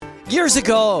Years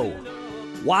ago,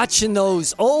 watching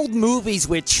those old movies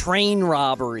with train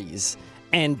robberies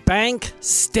and bank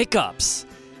stick-ups,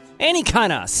 any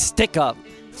kind of stick-up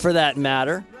for that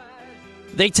matter,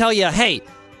 they tell you, hey,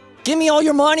 give me all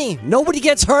your money, nobody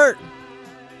gets hurt.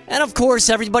 And of course,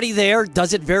 everybody there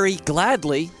does it very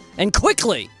gladly and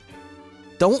quickly.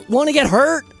 Don't want to get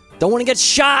hurt, don't want to get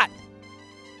shot.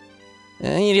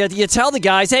 And you tell the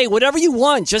guys, hey, whatever you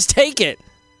want, just take it.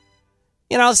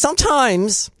 You know,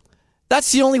 sometimes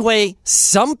that's the only way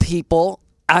some people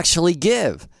actually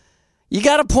give. You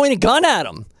got to point a gun at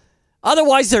them.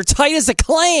 Otherwise, they're tight as a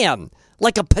clam,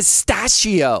 like a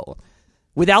pistachio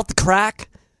without the crack.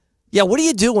 Yeah, what do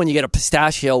you do when you get a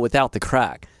pistachio without the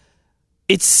crack?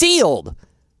 It's sealed.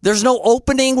 There's no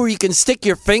opening where you can stick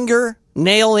your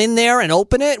fingernail in there and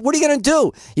open it. What are you going to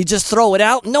do? You just throw it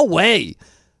out? No way.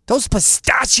 Those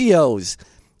pistachios,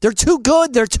 they're too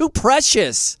good. They're too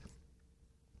precious.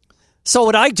 So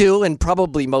what I do, and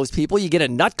probably most people, you get a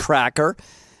nutcracker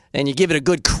and you give it a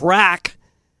good crack.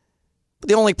 But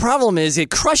the only problem is it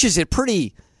crushes it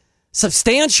pretty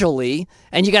substantially,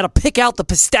 and you got to pick out the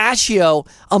pistachio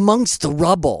amongst the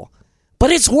rubble.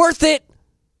 But it's worth it.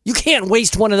 You can't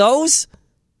waste one of those.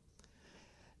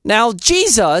 Now,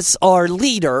 Jesus, our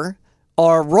leader,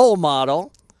 our role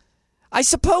model, I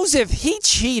suppose if he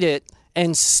cheated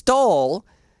and stole,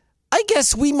 I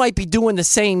guess we might be doing the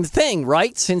same thing,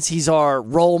 right? Since he's our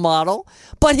role model.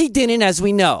 But he didn't, as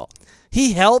we know.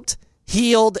 He helped,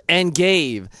 healed, and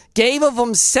gave. Gave of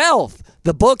himself.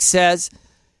 The book says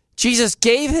Jesus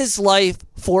gave his life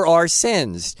for our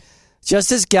sins, just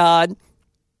as God,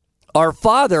 our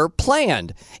Father,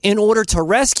 planned in order to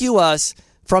rescue us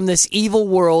from this evil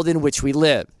world in which we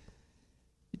live.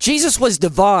 Jesus was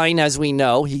divine, as we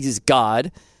know. He's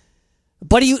God.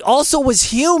 But he also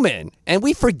was human, and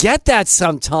we forget that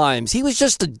sometimes. He was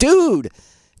just a dude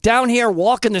down here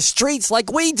walking the streets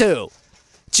like we do.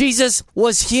 Jesus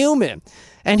was human,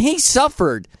 and he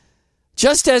suffered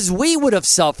just as we would have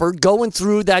suffered going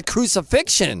through that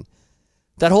crucifixion.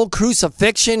 That whole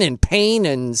crucifixion and pain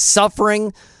and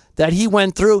suffering that he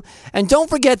went through. And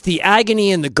don't forget the agony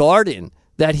in the garden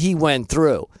that he went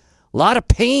through. A lot of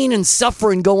pain and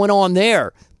suffering going on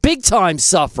there. Big time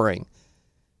suffering.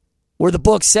 Where the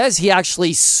book says he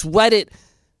actually sweated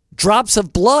drops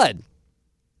of blood.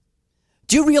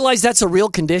 Do you realize that's a real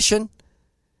condition?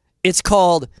 It's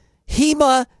called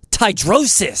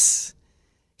hematidrosis.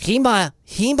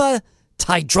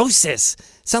 Hematidrosis.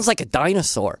 Sounds like a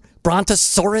dinosaur.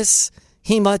 Brontosaurus,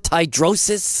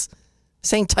 hematidrosis.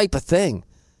 Same type of thing.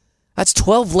 That's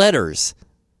 12 letters.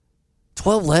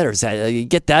 12 letters. You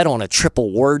get that on a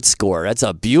triple word score. That's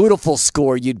a beautiful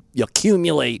score you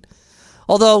accumulate.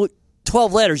 Although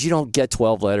 12 letters, you don't get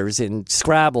 12 letters. In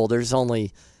Scrabble, there's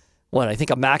only, I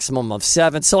think a maximum of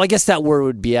 7. So I guess that word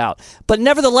would be out. But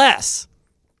nevertheless,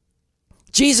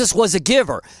 Jesus was a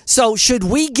giver. So should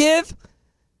we give?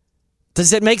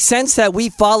 Does it make sense that we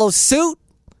follow suit?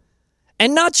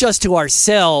 And not just to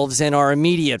ourselves and our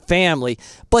immediate family,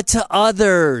 but to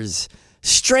others,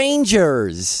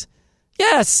 strangers.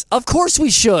 Yes, of course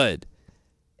we should.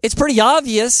 It's pretty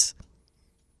obvious.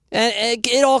 And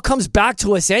it all comes back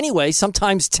to us anyway,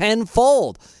 sometimes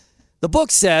tenfold. The book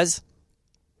says,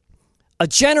 a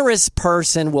generous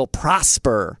person will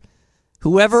prosper.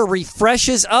 Whoever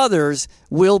refreshes others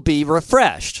will be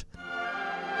refreshed.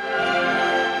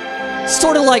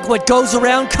 Sort of like what goes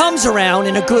around comes around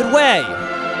in a good way.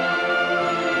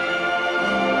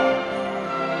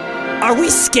 Are we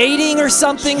skating or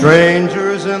something?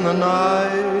 Strangers in the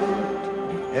night,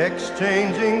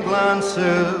 exchanging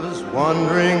glances,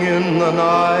 wandering in the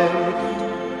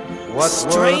night. What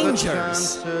Strangers. were the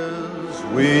chances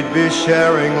we'd be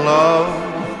sharing love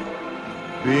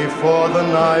before the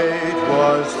night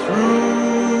was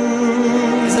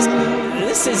through?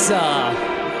 This is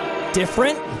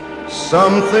different.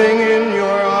 Something in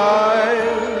your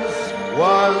eyes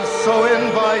was so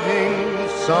inviting.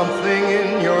 Something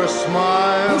in your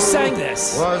smile. Who sang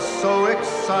this? Was so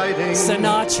exciting.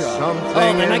 Sinatra.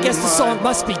 Then I guess the song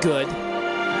must be good.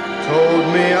 Told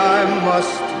me I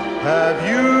must have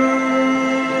you.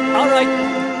 All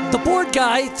right, the board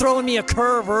guy throwing me a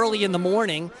curve early in the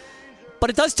morning, but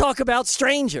it does talk about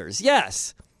strangers.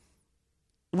 Yes,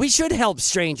 we should help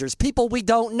strangers, people we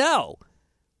don't know.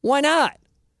 Why not?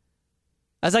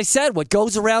 As I said, what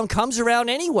goes around comes around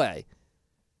anyway.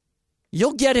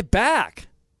 You'll get it back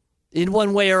in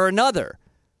one way or another.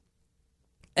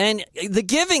 And the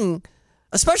giving,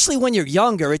 especially when you're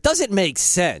younger, it doesn't make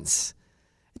sense.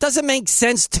 It doesn't make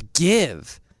sense to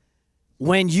give.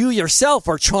 when you yourself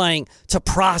are trying to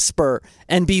prosper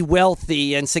and be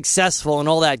wealthy and successful and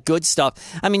all that good stuff.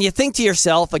 I mean, you think to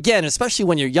yourself, again, especially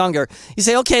when you're younger, you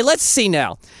say, okay, let's see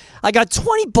now. I got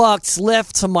 $20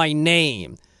 left to my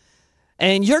name.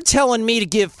 And you're telling me to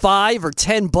give $5 or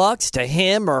 $10 to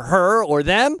him or her or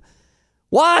them?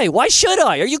 Why? Why should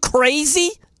I? Are you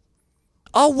crazy?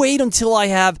 I'll wait until I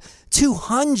have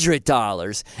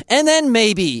 $200 and then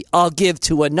maybe I'll give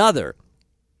to another.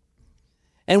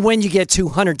 And when you get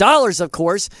 $200, of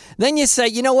course, then you say,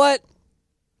 you know what?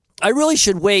 I really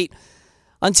should wait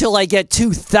until I get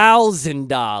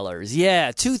 $2,000.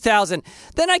 Yeah, $2,000.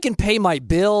 Then I can pay my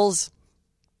bills.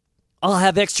 I'll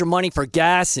have extra money for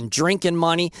gas and drinking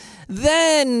money.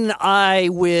 Then I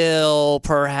will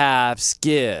perhaps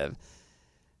give.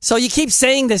 So you keep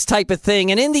saying this type of thing,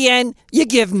 and in the end, you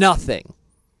give nothing.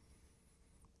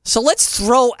 So let's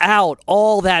throw out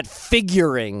all that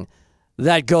figuring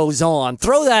that goes on.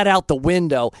 Throw that out the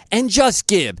window and just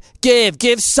give.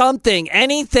 Give something,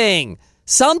 anything,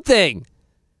 something.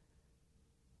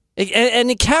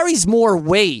 And it carries more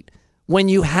weight when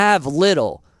you have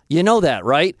little. You know that,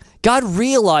 right? God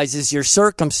realizes your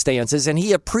circumstances and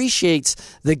he appreciates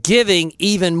the giving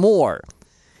even more.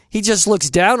 He just looks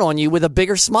down on you with a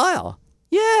bigger smile.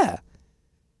 Yeah.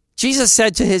 Jesus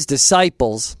said to his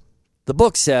disciples, the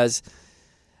book says,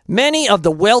 many of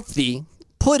the wealthy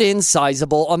put in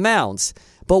sizable amounts,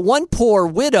 but one poor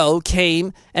widow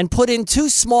came and put in 2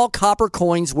 small copper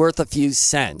coins worth a few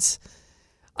cents.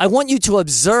 I want you to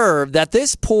observe that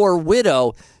this poor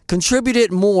widow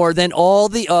contributed more than all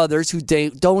the others who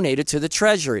donated to the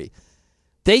treasury.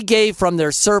 They gave from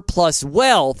their surplus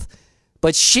wealth,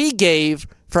 but she gave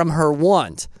from her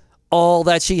want, all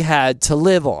that she had to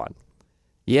live on.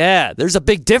 Yeah, there's a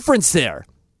big difference there.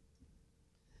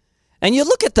 And you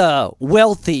look at the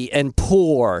wealthy and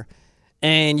poor,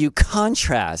 and you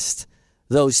contrast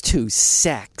those two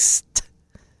sex,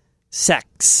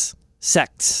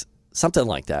 something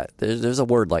like that. There's a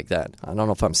word like that. I don't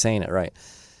know if I'm saying it right.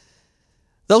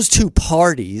 Those two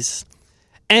parties.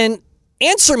 And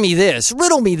answer me this,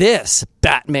 riddle me this,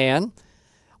 Batman.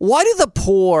 Why do the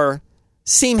poor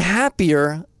seem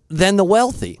happier than the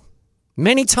wealthy?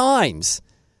 Many times.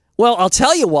 Well, I'll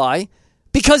tell you why.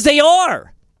 Because they are.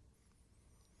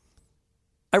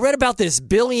 I read about this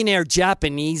billionaire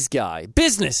Japanese guy,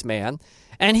 businessman,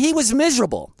 and he was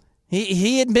miserable.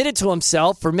 He admitted to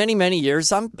himself for many, many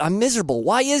years, I'm miserable.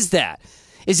 Why is that?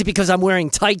 Is it because I'm wearing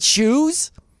tight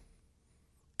shoes?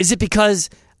 Is it because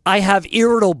I have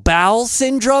irritable bowel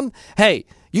syndrome? Hey,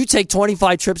 you take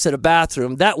 25 trips to the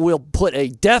bathroom, that will put a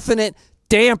definite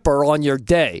damper on your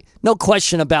day. No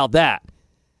question about that.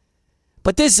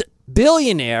 But this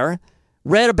billionaire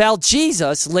read about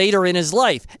Jesus later in his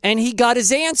life, and he got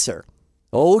his answer.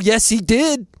 Oh, yes, he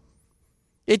did.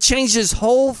 It changed his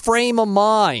whole frame of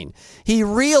mind. He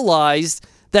realized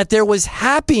that there was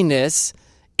happiness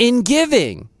in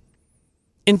giving.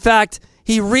 In fact,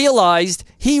 he realized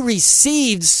he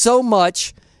received so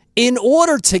much in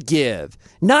order to give,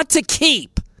 not to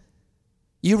keep.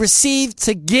 You receive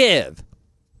to give.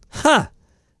 Huh.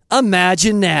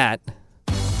 Imagine that.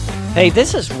 Hey,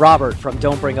 this is Robert from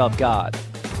Don't Bring Up God.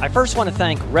 I first want to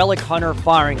thank Relic Hunter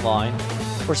Firing Line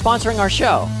for sponsoring our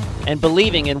show and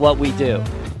believing in what we do.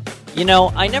 You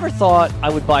know, I never thought I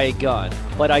would buy a gun,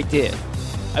 but I did.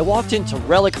 I walked into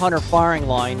Relic Hunter Firing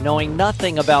Line knowing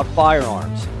nothing about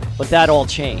firearms, but that all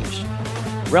changed.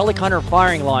 Relic Hunter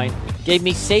Firing Line gave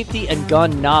me safety and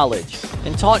gun knowledge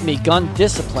and taught me gun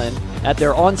discipline at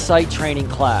their on-site training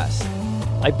class.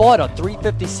 I bought a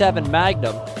 .357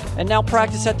 Magnum and now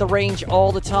practice at the range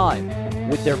all the time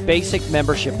with their basic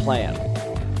membership plan.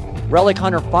 Relic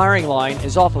Hunter Firing Line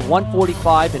is off of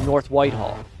 145 in North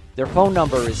Whitehall. Their phone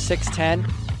number is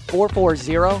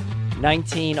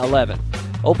 610-440-1911.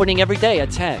 Opening every day at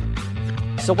 10.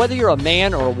 So whether you're a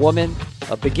man or a woman,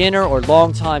 a beginner or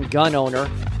long-time gun owner,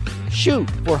 shoot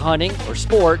for hunting or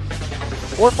sport,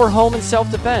 or for home and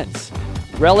self-defense,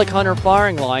 Relic Hunter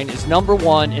Firing Line is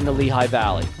 #1 in the Lehigh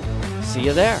Valley. See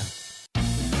you there.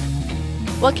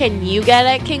 What can you get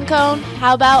at King Cone?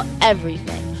 How about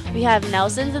everything? We have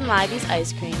Nelson's and Livy's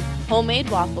ice cream,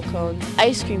 homemade waffle cones,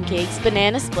 ice cream cakes,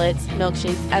 banana splits,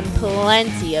 milkshakes, and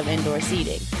plenty of indoor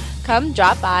seating. Come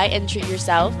drop by and treat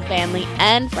yourself, family,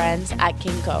 and friends at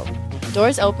King Cone.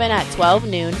 Doors open at 12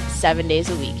 noon, 7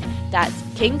 days a week. That's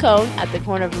King Cone at the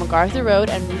corner of MacArthur Road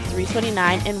and Route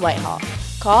 329 in Whitehall.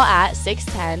 Call at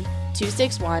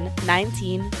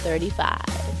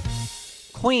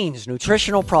 610-261-1935. Queen's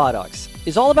Nutritional Products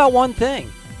is all about one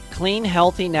thing: clean,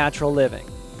 healthy, natural living.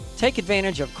 Take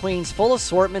advantage of Queen's full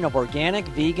assortment of organic,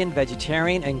 vegan,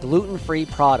 vegetarian, and gluten-free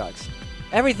products.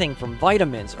 Everything from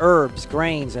vitamins, herbs,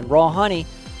 grains, and raw honey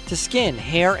to skin,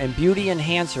 hair, and beauty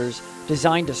enhancers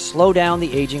designed to slow down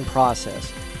the aging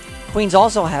process. Queens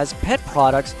also has pet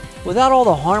products without all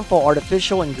the harmful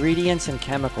artificial ingredients and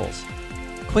chemicals.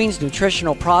 Queens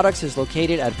Nutritional Products is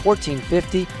located at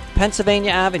 1450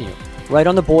 Pennsylvania Avenue, right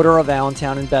on the border of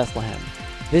Allentown and Bethlehem.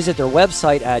 Visit their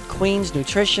website at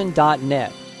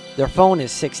queensnutrition.net. Their phone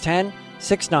is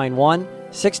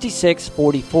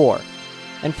 610-691-6644.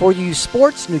 And for you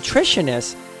sports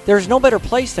nutritionists, there's no better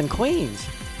place than Queens.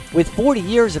 With 40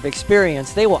 years of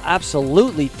experience, they will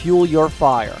absolutely fuel your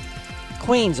fire.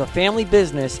 Queens, a family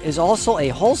business, is also a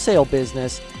wholesale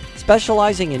business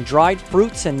specializing in dried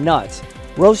fruits and nuts,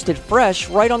 roasted fresh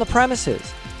right on the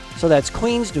premises. So that's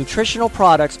Queens Nutritional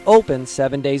Products, open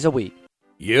 7 days a week.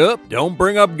 Yep, Don't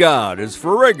Bring Up God is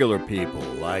for regular people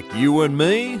like you and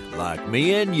me, like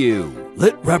me and you.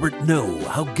 Let Robert know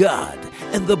how God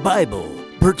and the Bible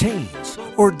pertains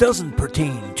or doesn't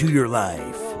pertain to your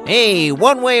life. Hey,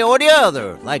 one way or the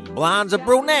other, like blondes or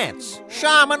brunettes,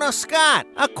 shaman or Scott,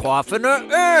 a coffin or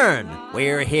urn.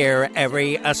 We're here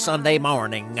every Sunday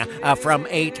morning from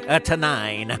 8 to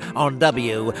 9 on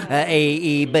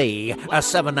WAEB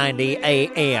 790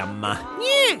 AM.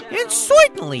 Yeah, and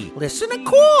certainly listen to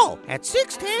call at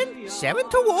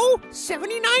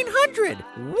 610-720-7900.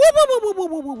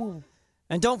 Woo-woo-woo-woo-woo-woo.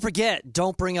 And don't forget,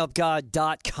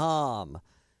 don'tbringupgod.com.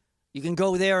 You can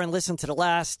go there and listen to the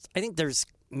last, I think there's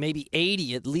maybe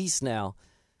 80 at least now,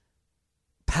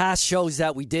 past shows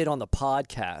that we did on the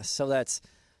podcast. So that's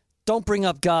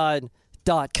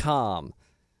don'tbringupgod.com.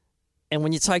 And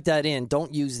when you type that in,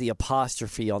 don't use the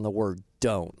apostrophe on the word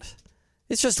don't.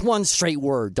 It's just one straight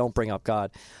word, don't bring up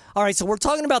God. All right, so we're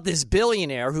talking about this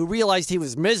billionaire who realized he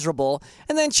was miserable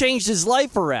and then changed his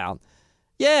life around.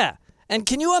 Yeah, and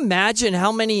can you imagine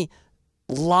how many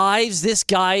lives this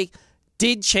guy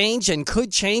did change and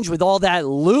could change with all that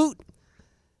loot?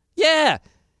 Yeah,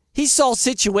 he saw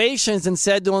situations and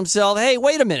said to himself, hey,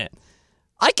 wait a minute.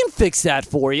 I can fix that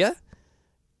for you.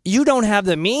 You don't have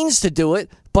the means to do it,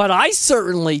 but I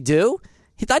certainly do.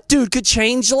 That dude could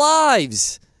change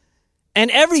lives.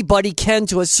 And everybody can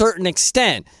to a certain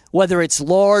extent, whether it's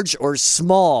large or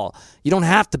small. You don't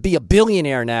have to be a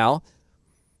billionaire now.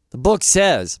 The book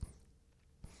says,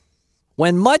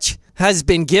 when much has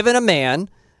been given a man,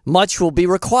 much will be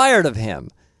required of him.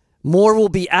 More will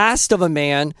be asked of a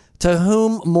man to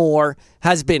whom more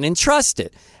has been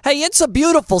entrusted. Hey, it's a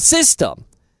beautiful system.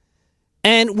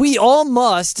 And we all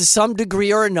must, to some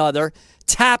degree or another,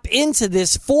 tap into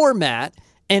this format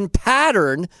and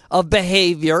pattern of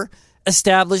behavior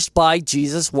established by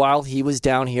Jesus while he was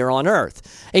down here on earth.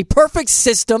 A perfect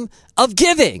system of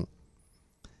giving.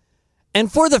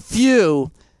 And for the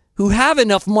few who have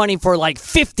enough money for like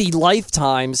 50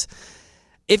 lifetimes,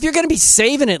 if you're going to be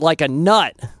saving it like a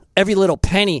nut, every little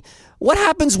penny, what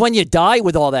happens when you die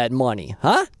with all that money,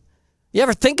 huh? You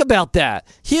ever think about that?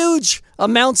 Huge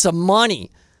amounts of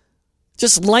money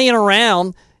just laying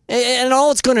around, and all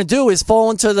it's going to do is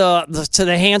fall into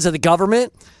the hands of the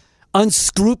government,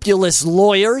 unscrupulous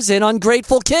lawyers, and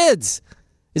ungrateful kids.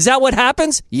 Is that what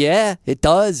happens? Yeah, it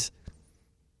does.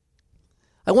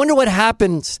 I wonder what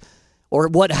happens, or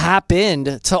what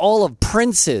happened to all of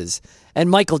Prince's and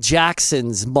Michael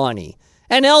Jackson's money,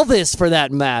 and Elvis for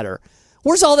that matter.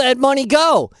 Where's all that money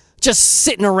go? Just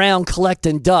sitting around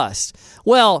collecting dust.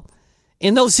 Well,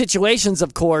 in those situations,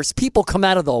 of course, people come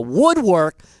out of the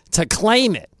woodwork to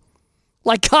claim it.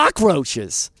 Like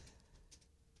cockroaches.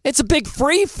 It's a big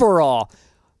free-for-all.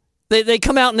 They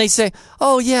come out and they say,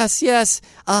 oh, yes,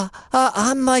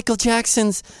 I'm Michael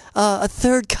Jackson's a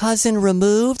third cousin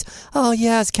removed. Oh,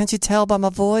 yes, can't you tell by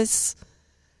my voice?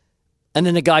 And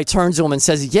then the guy turns to him and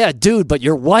says, yeah, dude, but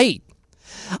you're white.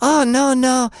 Oh,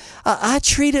 no. I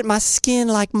treated my skin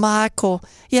like Michael.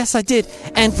 Yes, I did.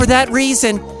 And for that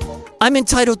reason, I'm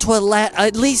entitled to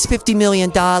at least $50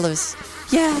 million.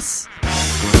 Yes.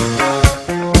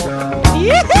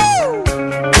 Yee-hoo!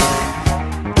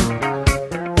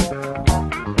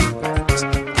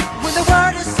 When the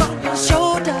word is on your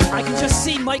shoulder, I can just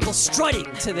see Michael strutting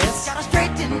to this. Gotta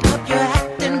straighten up your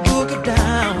act and boogie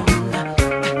down.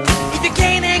 If you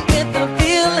can't hang with the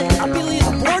feeling, I believe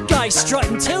the board guy's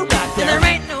strutting too back there. There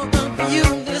ain't no room for you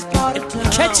in this part of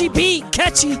town. Catchy beat,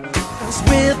 catchy. Cause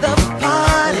with a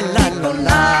party, people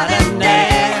nod and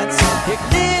dance.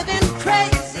 Living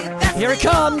crazy, that's here it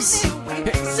comes.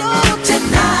 So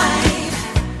tonight,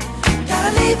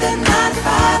 gotta leave the 9 to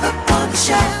 5 up on the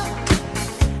shelf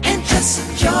and just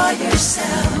enjoy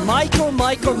yourself.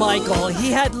 Michael,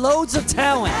 he had loads of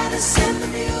talent.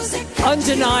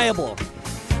 Undeniable.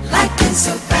 Like it's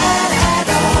so bad at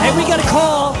all. Hey, we got a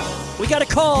call. We got a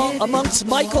call amongst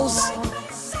Michael's.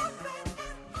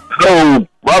 Hello,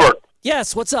 Robert.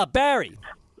 Yes, what's up, Barry?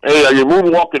 Hey, you're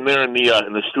moonwalking there in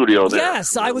the studio there.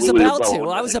 Yes, I was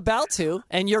about to.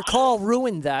 And your call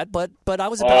ruined that, but I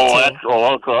was about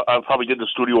to. I'll probably did the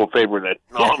studio a favor then.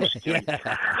 No, I'm just kidding.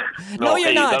 No,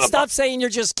 you're not. Stop saying you're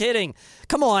just kidding.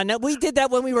 Come on, we did that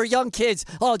when we were young kids.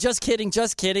 Oh, just kidding.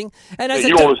 And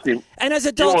as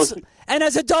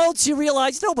adults, you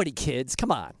realize nobody kids.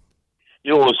 Come on.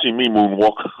 You don't want to see me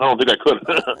moonwalk. I don't think I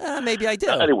could. Maybe I do.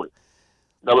 Anyway,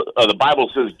 the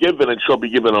Bible says, "Give and it shall be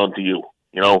given unto you."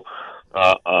 You know,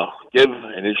 give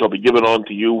and it shall be given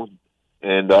unto you,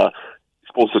 and you're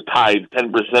supposed to tithe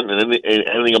 10%, and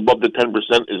anything above the 10%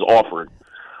 is offered.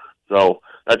 So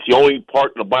that's the only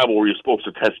part in the Bible where you're supposed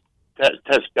to test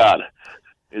God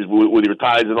is with your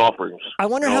tithes and offerings. I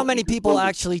wonder how many people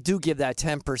actually do give that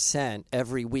 10%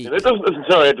 every week. And it doesn't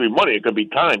necessarily have to be money; it could be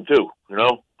time too. You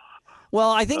know. Well,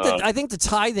 I think the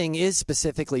tithing is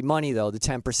specifically money, though, the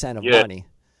 10% of money.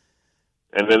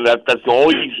 And then that's the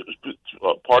only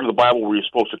part of the Bible where you're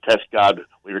supposed to test God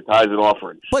with your tithes and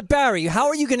offerings. But, Barry, how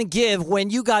are you going to give when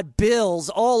you got bills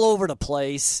all over the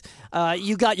place?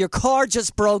 You got your car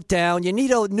just broke down. You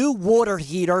need a new water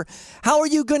heater. How are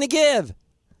you going to give?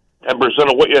 10%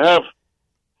 of what you have.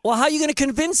 Well, how are you going to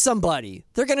convince somebody?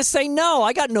 They're going to say, no,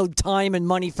 I got no time and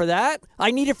money for that.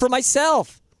 I need it for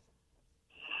myself.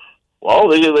 Well,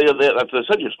 that's what I said.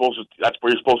 That's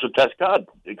where you're supposed to test God.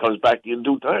 It comes back to you in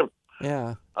due time.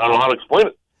 Yeah. I don't know how to explain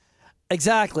it.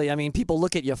 Exactly. I mean, people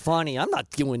look at you funny. I'm not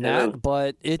doing that,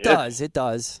 but it does. It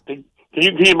does. Can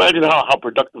you imagine how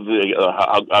productive,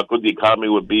 how good the economy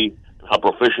would be, how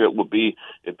proficient it would be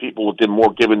if people did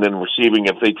more giving than receiving,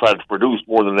 if they tried to produce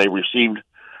more than they received?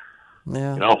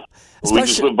 Yeah. You know, we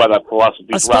just live by that philosophy.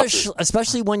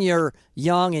 Especially when you're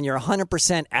young and you're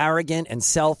 100% arrogant and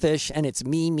selfish, and it's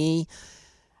me.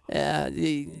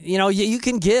 You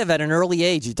can give at an early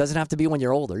age. It doesn't have to be when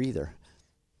you're older either.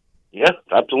 Yeah,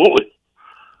 absolutely.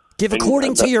 Give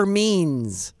according to your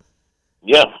means.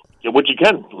 Yeah, get what you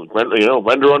can.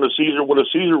 Render unto Caesar what is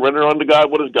Caesar. Render unto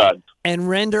God what is God. And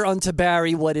render unto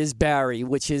Barry what is Barry,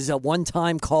 which is a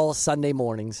one-time call Sunday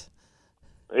mornings.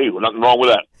 Hey, nothing wrong with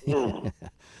that.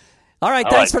 All right,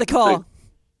 thanks for the call.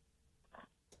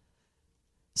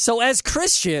 So as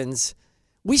Christians,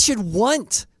 we should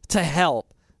want to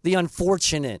help the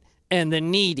unfortunate and the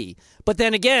needy. But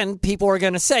then again, people are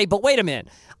going to say, but wait a minute,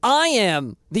 I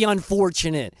am the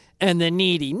unfortunate and the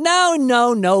needy. No,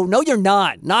 you're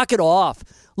not. Knock it off.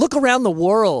 Look around the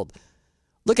world.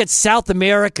 Look at South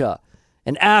America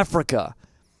and Africa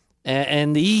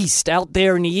and the East, out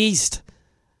there in the East,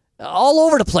 all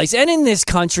over the place, and in this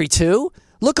country too.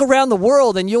 Look around the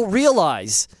world and you'll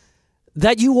realize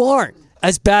that you aren't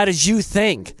as bad as you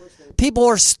think. People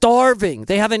are starving.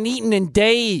 They haven't eaten in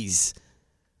days.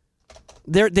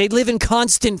 They live in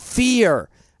constant fear.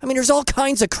 I mean, there's all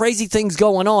kinds of crazy things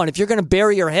going on. If you're going to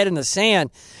bury your head in the sand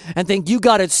and think you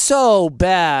got it so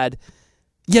bad,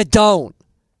 you don't.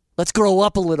 Let's grow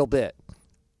up a little bit.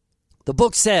 The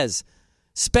book says,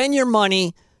 spend your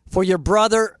money for your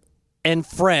brother and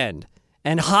friend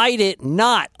and hide it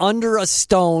not under a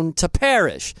stone to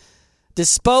perish.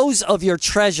 Dispose of your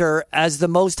treasure as the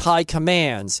Most High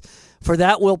commands, for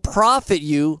that will profit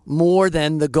you more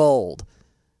than the gold.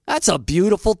 That's a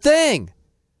beautiful thing.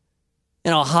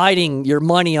 Hiding your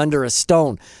money under a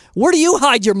stone. Where do you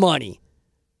hide your money?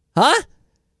 Huh?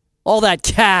 All that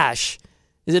cash.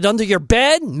 Is it under your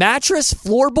bed, mattress,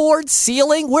 floorboard,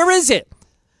 ceiling? Where is it?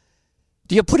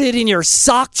 Do you put it in your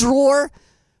sock drawer,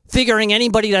 figuring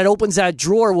anybody that opens that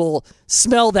drawer will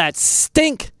smell that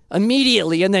stink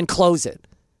immediately and then close it?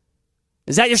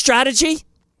 Is that your strategy?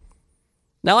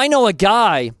 Now, I know a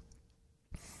guy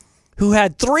who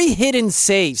had 3 hidden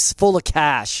safes full of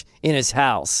cash in his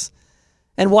house.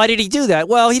 And why did he do that?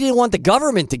 Well, he didn't want the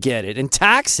government to get it and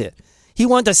tax it. He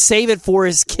wanted to save it for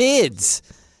his kids.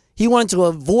 He wanted to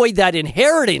avoid that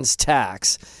inheritance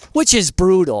tax, which is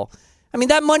brutal. I mean,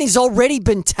 that money's already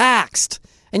been taxed,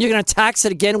 and you're going to tax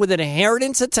it again with an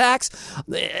inheritance tax,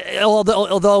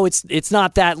 although it's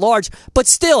not that large. But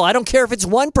still, I don't care if it's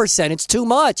 1%. It's too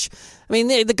much. I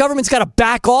mean, the government's got to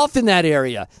back off in that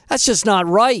area. That's just not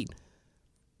right.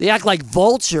 They act like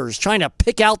vultures trying to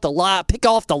pick off the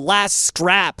last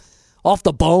scrap off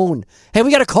the bone. Hey, we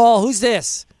got a call. Who's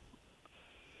this?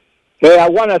 Hey, I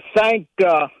want to thank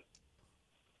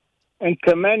and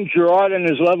commend Gerard and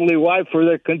his lovely wife for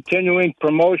their continuing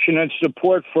promotion and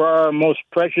support for our most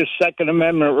precious Second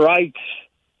Amendment rights.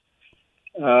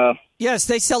 Yes,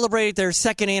 they celebrated their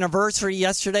second anniversary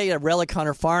yesterday at Relic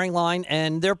Hunter Firing Line,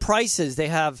 and their prices, they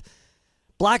have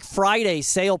Black Friday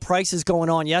sale prices going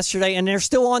on yesterday, and they're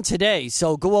still on today.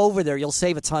 So go over there. You'll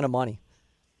save a ton of money.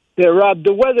 Yeah, Rob,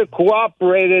 the weather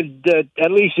cooperated.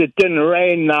 At least it didn't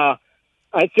rain. I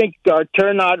think our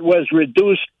turnout was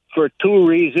reduced for two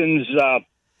reasons.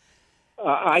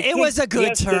 It was a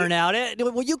good turnout.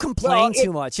 You complain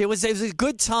too much. It was a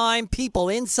good time. People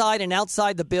inside and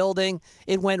outside the building.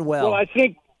 It went well. Well,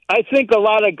 I think a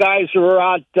lot of guys were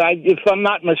out. If I'm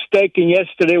not mistaken,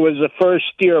 yesterday was the first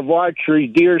year of archery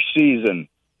deer season.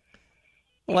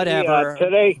 Whatever.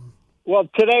 Today,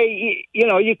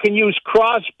 you can use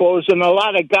crossbows, and a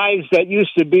lot of guys that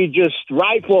used to be just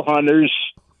rifle hunters,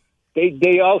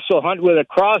 they also hunt with a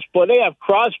crossbow. They have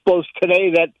crossbows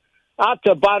today that out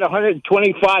to about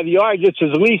 125 yards, it's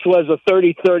as lethal as a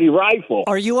 30-30 rifle.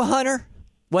 Are you a hunter?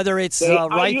 Whether it's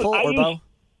rifle or bow?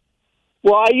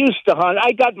 Well, I used to hunt.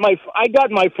 I got my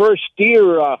first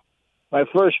deer, my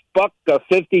first buck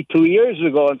 52 years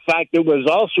ago. In fact, it was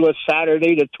also a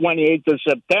Saturday, the 28th of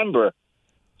September.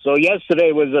 So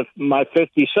yesterday was my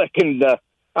 52nd.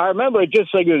 I remember it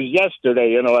just like it was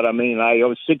yesterday. You know what I mean? I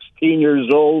was 16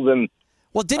 years old, and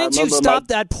well, didn't you stop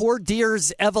that poor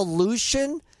deer's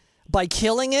evolution by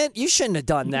killing it? You shouldn't have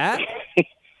done that.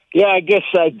 Yeah, I guess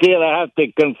I did. I have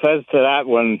to confess to that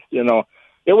one. You know,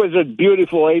 it was a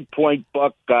beautiful 8-point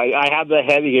buck. I have the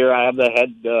head here. I have the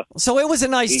head. So it was a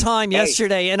nice time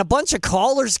yesterday, and a bunch of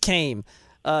callers came.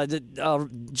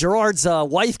 Gerard's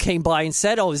wife came by and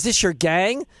said, "Oh, is this your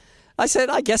gang?" I said,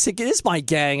 "I guess it is my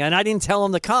gang," and I didn't tell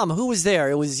him to come. Who was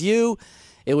there? It was you.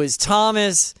 It was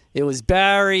Thomas. It was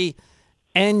Barry,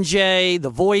 NJ, the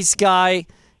voice guy.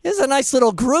 It was a nice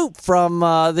little group from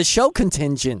the show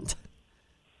contingent.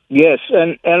 Yes,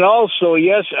 and also,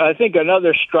 yes, I think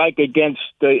another strike against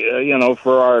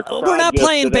for our crowd. We're not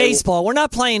playing baseball. We're not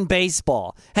playing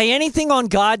baseball. Hey, anything on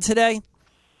God today?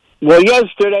 Well,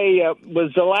 yesterday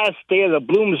was the last day of the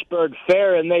Bloomsburg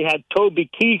Fair, and they had Toby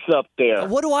Keith up there.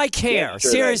 What do I care?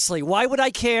 Yesterday. Seriously, why would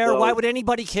I care? Why would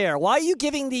anybody care? Why are you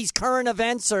giving these current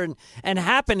events and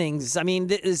happenings? I mean,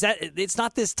 it's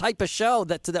not this type of show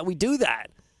that we do that.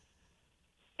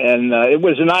 And it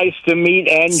was nice to meet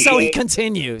NJ. So he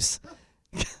continues.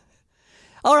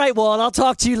 All right, well, I'll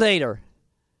talk to you later.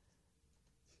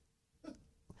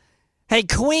 Hey,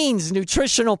 Queen's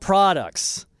Nutritional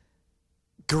Products.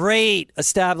 Great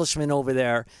establishment over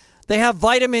there. They have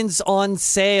vitamins on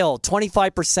sale,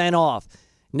 25% off.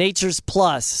 Nature's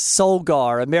Plus,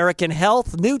 Solgar, American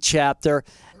Health, New Chapter,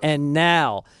 and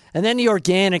Now. And then the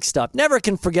organic stuff. Never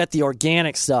can forget the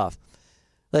organic stuff.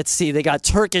 Let's see. They got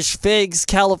Turkish figs,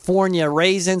 California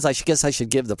raisins. I guess I should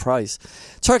give the price.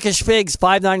 Turkish figs,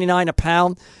 $5.99 a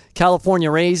pound. California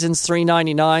raisins,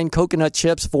 $3.99. Coconut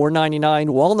chips, $4.99.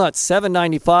 Walnuts,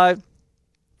 $7.95.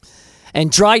 And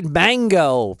dried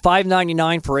mango,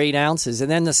 $5.99 for 8 ounces.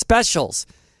 And then the specials.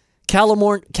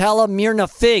 Calamirna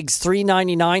figs,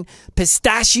 $3.99.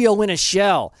 Pistachio in a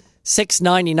shell,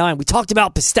 $6.99. We talked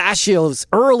about pistachios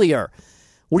earlier.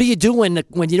 What are you doing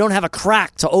when you don't have a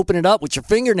crack to open it up with your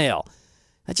fingernail?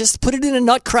 I just put it in a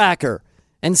nutcracker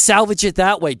and salvage it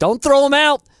that way. Don't throw them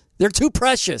out. They're too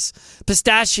precious.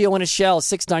 Pistachio in a shell,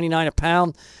 $6.99 a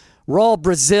pound. Raw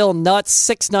Brazil nuts,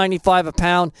 $6.95 a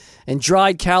pound. And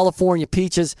dried California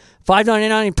peaches,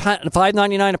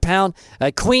 $5.99 a pound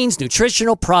at Queen's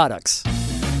Nutritional Products.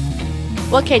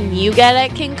 What can you get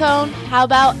at King Cone? How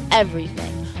about everything?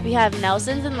 We have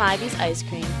Nelson's and Livy's ice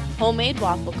cream, homemade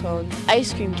waffle cones,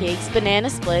 ice cream cakes, banana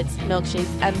splits, milkshakes,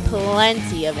 and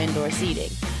plenty of indoor seating.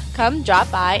 Come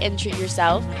drop by and treat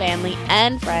yourself, family,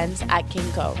 and friends at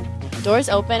King Cone. Doors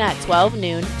open at 12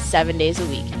 noon, 7 days a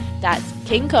week. That's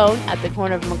King Cone at the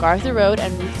corner of MacArthur Road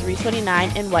and Route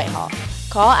 329 in Whitehall.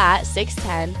 Call at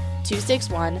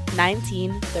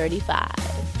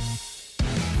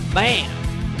 610-261-1935. Man,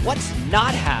 what's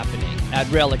not happening at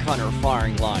Relic Hunter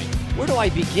Firing Line? Where do I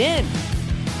begin?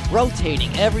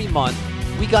 Rotating every month,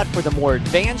 we got for the more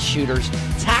advanced shooters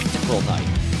Tactical Night,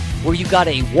 where you got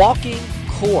a walking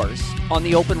course on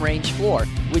the open range floor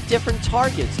with different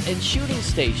targets and shooting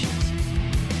stations.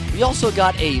 We also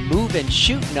got a move and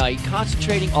shoot night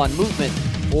concentrating on movement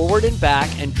forward and back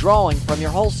and drawing from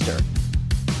your holster.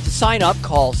 To sign up,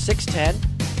 call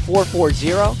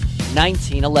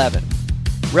 610-440-1911.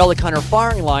 Relic Hunter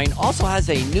Firing Line also has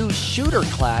a new shooter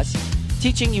class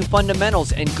teaching you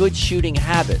fundamentals and good shooting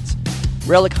habits.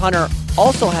 Relic Hunter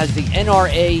also has the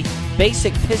NRA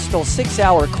Basic Pistol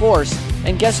 6-hour course,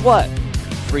 and guess what?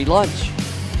 Free lunch.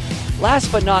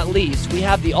 Last but not least, we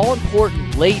have the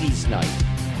all-important Ladies' Night.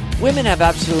 Women have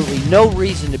absolutely no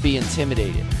reason to be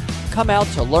intimidated. Come out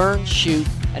to learn, shoot,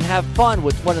 and have fun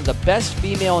with one of the best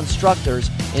female instructors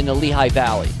in the Lehigh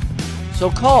Valley. So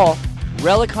call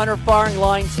Relic Hunter firing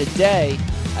line today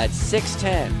at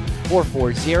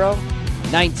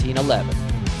 610-440-1911.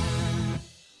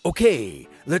 Okay,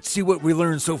 let's see what we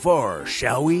learned so far,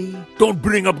 shall we? Don't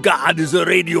Bring Up God is a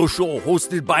radio show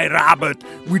hosted by Robert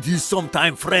with his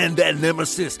sometime friend and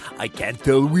nemesis, I can't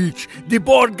tell which, the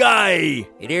board guy.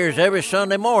 It airs every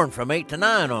Sunday morning from 8 to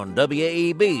 9 on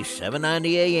WAEB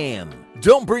 790 AM.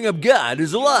 Don't Bring Up God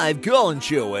is a live call-in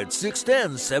show at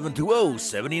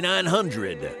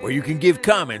 610-720-7900, where you can give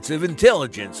comments of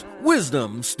intelligence,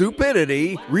 wisdom,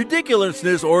 stupidity,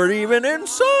 ridiculousness, or even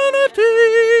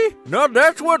insanity. Now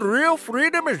that's what real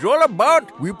freedom is all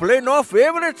about. We play no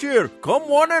favorites here. Come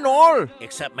one and all.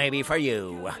 Except maybe for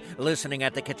you, listening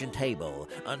at the kitchen table,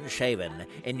 unshaven,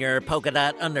 in your polka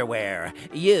dot underwear.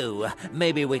 You,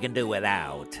 maybe we can do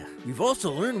without. We've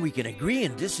also learned we can agree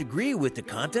and disagree with the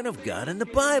content of God and the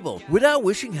Bible without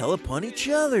wishing hell upon each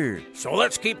other. So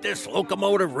let's keep this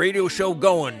locomotive radio show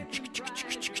going.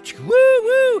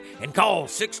 Woo-woo! And call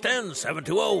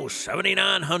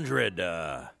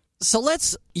 610-720-7900. So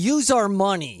let's use our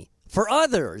money for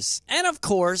others and, of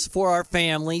course, for our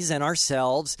families and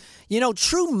ourselves. You know,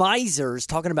 true misers,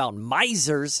 talking about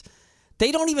misers,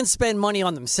 they don't even spend money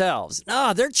on themselves.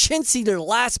 Nah, they're chintzy to the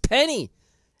last penny.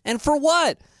 And for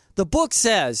what? The book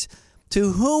says,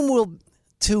 to whom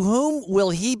will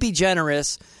he be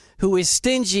generous who is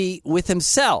stingy with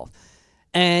himself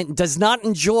and does not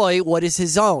enjoy what is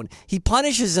his own? He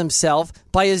punishes himself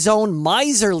by his own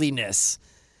miserliness.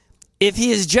 If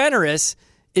he is generous,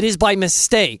 it is by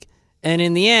mistake, and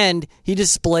in the end, he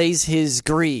displays his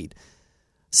greed.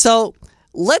 So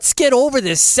let's get over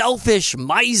this selfish,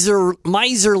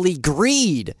 miserly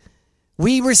greed.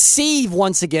 We receive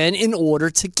once again in order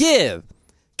to give.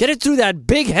 Get it through that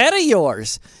big head of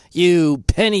yours, you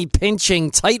penny-pinching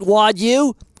tightwad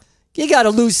you. You got to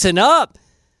loosen up.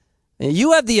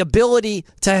 You have the ability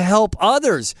to help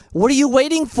others. What are you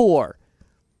waiting for?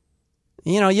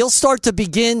 You know, you'll start to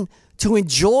begin to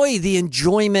enjoy the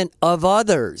enjoyment of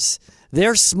others.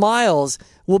 Their smiles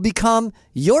will become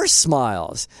your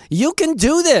smiles. You can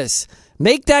do this.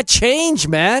 Make that change,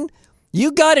 man.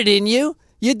 You got it in you.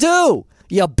 You do.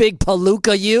 You big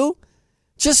palooka, you.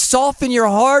 Just soften your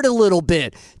heart a little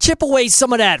bit. Chip away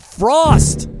some of that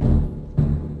frost.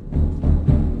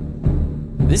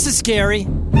 This is scary.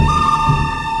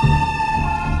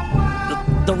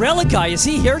 The relic guy, is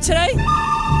he here today?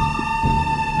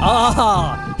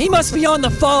 Ah, he must be on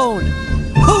the phone.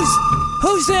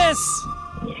 Who's this?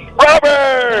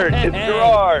 Robert! It's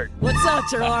Gerard. What's up,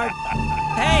 Gerard?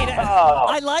 Hey,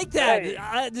 I like that.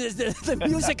 Hey. The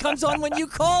music comes on when you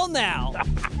call now.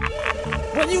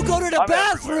 When you go to the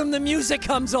bathroom, the music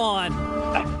comes on.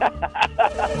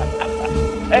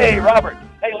 Hey, Robert.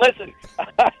 Hey, listen.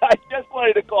 I just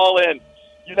wanted to call in.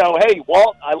 You know, hey,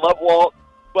 Walt, I love Walt,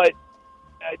 but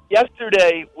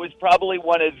yesterday was probably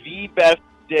one of the best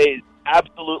days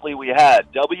absolutely we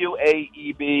had.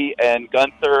 WAEB and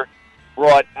Gunther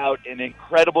brought out an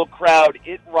incredible crowd.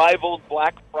 It rivaled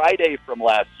Black Friday from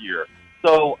last year.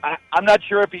 So I'm not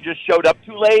sure if he just showed up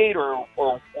too late or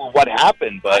what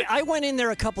happened. But I went in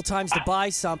there a couple times to buy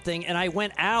something, and I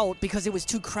went out because it was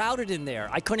too crowded in there.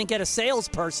 I couldn't get a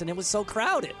salesperson. It was so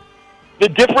crowded. The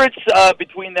difference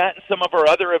between that and some of our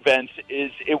other events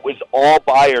is it was all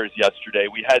buyers yesterday.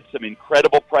 We had some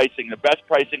incredible pricing, the best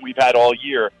pricing we've had all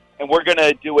year, and we're going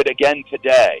to do it again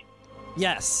today.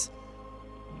 Yes.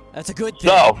 That's a good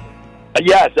thing. So,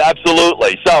 yes,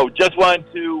 absolutely. So, just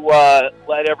wanted to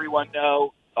let everyone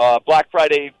know Black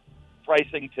Friday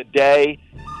pricing today,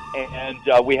 and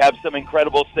we have some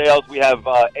incredible sales. We have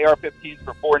AR-15s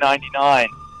for $499,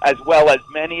 as well as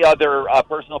many other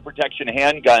personal protection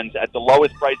handguns at the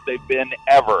lowest price they've been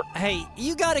ever. Hey,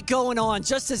 you got it going on,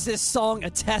 just as this song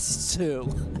attests to.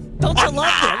 Don't you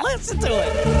love it? Listen to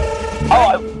it.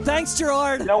 Oh, thanks,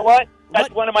 Gerard. You know what?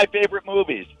 That's one of my favorite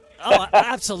movies. Oh,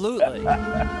 absolutely.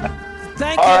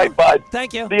 Thank you. All right, bud.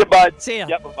 Thank you. See you, bud. See ya.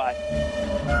 Yep, bye-bye.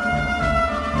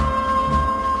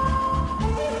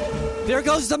 There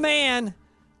goes the man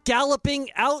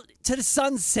galloping out to the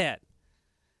sunset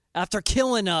after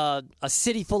killing a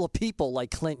city full of people like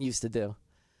Clint used to do.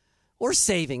 Or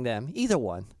saving them, either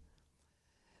one.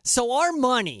 So our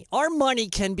money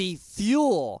can be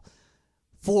fuel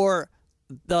for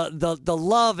the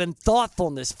love and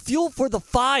thoughtfulness, fuel for the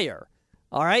fire.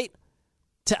 All right?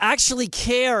 To actually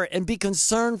care and be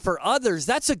concerned for others,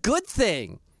 that's a good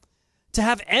thing. To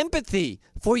have empathy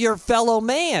for your fellow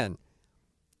man.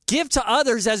 Give to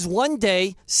others as one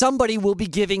day somebody will be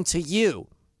giving to you.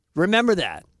 Remember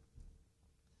that.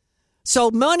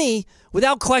 So money,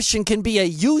 without question, can be a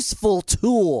useful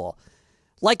tool,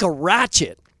 like a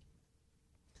ratchet.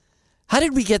 How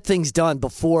did we get things done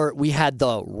before we had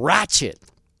the ratchet?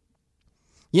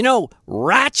 You know,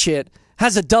 ratchet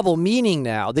has a double meaning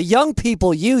now. The young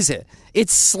people use it.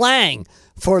 It's slang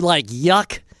for like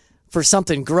yuck, for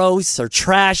something gross or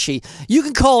trashy. You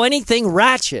can call anything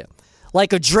ratchet,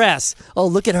 like a dress. Oh,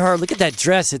 look at her. Look at that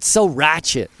dress. It's so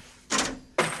ratchet.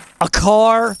 A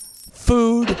car,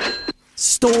 food,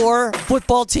 store,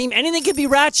 football team, anything can be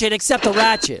ratchet except a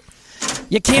ratchet.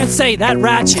 You can't say that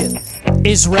ratchet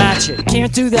is ratchet.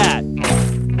 Can't do that.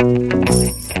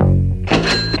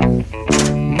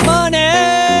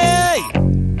 Money!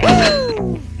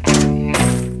 Woo!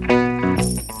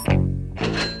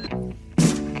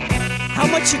 How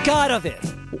much you got of it?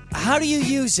 How do you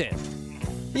use it?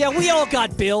 Yeah, we all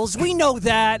got bills. We know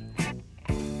that.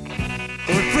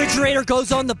 The refrigerator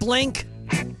goes on the blink.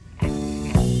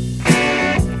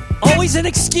 Always an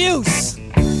excuse.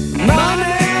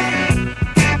 Money!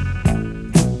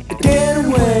 Get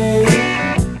away.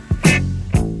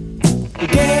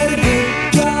 Get a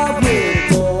good job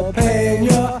with more pay.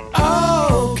 You're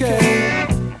okay.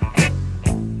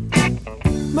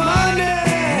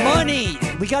 Money.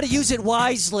 We got to use it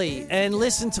wisely and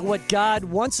listen to what God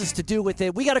wants us to do with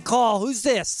it. We got a call. Who's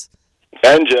this?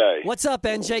 NJ. What's up,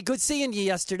 NJ? Good seeing you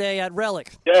yesterday at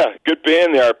Relic. Yeah, good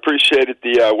being there. I appreciated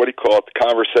the, the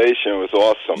conversation. It was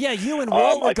awesome. Yeah, you and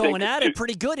Walt were going at it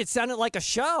pretty good. It sounded like a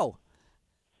show.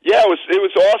 Yeah, it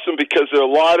was awesome because there are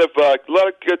a lot of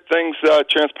good things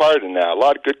transpired in that. A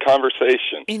lot of good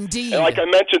conversation. Indeed. And like I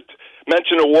mentioned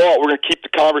to Walt, we're going to keep the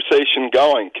conversation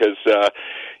going because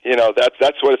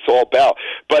that's what it's all about.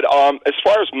 But as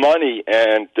far as money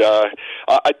and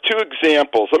two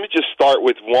examples, let me just start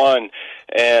with one.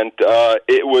 And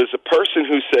it was a person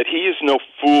who said he is no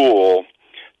fool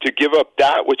to give up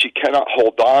that which he cannot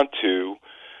hold on to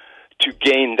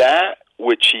gain that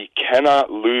which he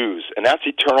cannot lose, and that's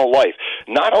eternal life.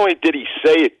 Not only did he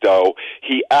say it, though,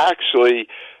 he actually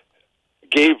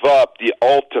gave up the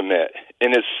ultimate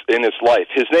in his life.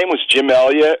 His name was Jim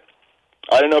Elliot.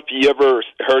 I don't know if you ever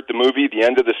heard the movie The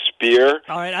End of the Spear.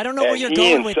 All right, I don't know where you're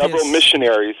going with this. Several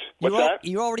missionaries. What's that?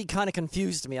 You already kind of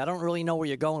confused me. I don't really know where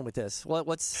you're going with this.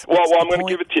 What's Well, I'm going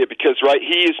to give it to you because,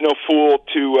 he is no fool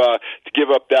to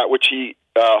give up that which he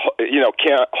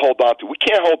can't hold on to. We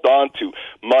can't hold on to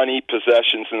money,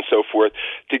 possessions, and so forth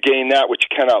to gain that which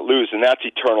you cannot lose, and that's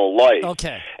eternal life.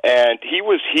 Okay. And he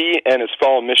and his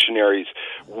fellow missionaries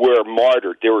were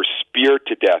martyred. They were speared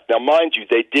to death. Now, mind you,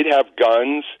 they did have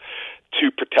guns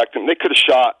to protect them. They could have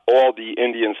shot all the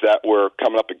Indians that were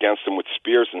coming up against them with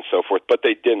spears and so forth, but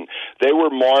they didn't. They were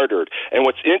martyred. And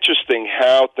what's interesting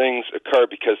how things occurred,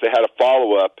 because they had a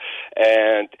follow-up,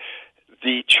 and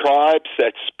the tribes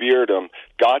that speared them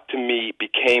got to meet,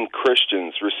 became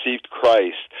Christians, received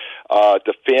Christ.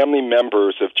 The family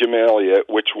members of Jim Elliot,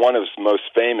 which one of his most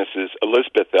famous is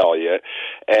Elizabeth Elliot,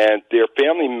 and their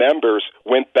family members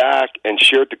went back and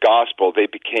shared the gospel. They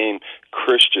became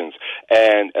Christians.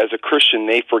 And as a Christian,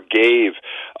 they forgave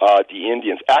the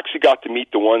Indians. Actually got to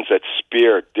meet the ones that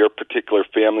speared their particular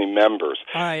family members.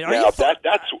 All right.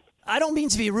 That's. I don't mean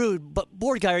to be rude, but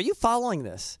Board Guy, are you following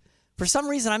this? For some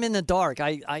reason, I'm in the dark.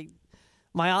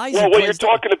 My eyes. Well, you're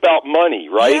talking about money,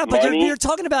 right? Yeah, but you're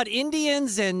talking about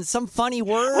Indians and some funny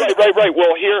word. Right.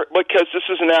 Well, here, because this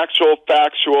is an actual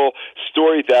factual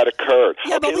story that occurred.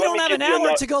 Yeah, but we don't have an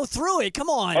hour to go through it. Come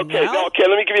on. Okay, now. Okay.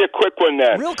 Let me give you a quick one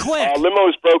then. Real quick.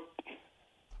 Limos broke.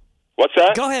 What's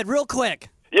that? Go ahead, real quick.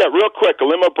 Yeah, real quick. A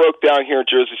limo broke down here in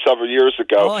Jersey several years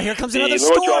ago. Oh, here comes another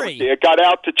story. It got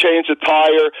out to change the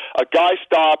tire. A guy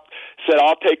stopped, said,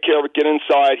 "I'll take care of it. Get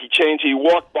inside." He changed. He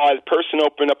walked by. The person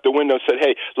opened up the window and said,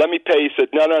 "Hey, let me pay." He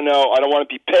said, No, I don't want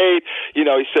to be paid. He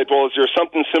said, "Well, is there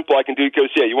something simple I can do?" He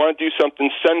goes, "Yeah, you want to do something?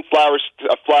 Send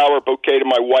a flower bouquet to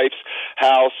my wife's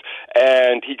house."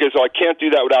 And he goes, "Oh, I can't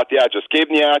do that without the address." Gave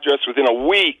him the address. Within a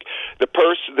week, the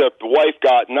wife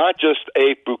got not just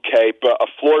a bouquet, but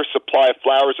a floor supply of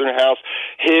flowers in her house.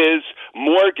 His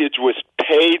mortgage was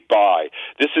paid by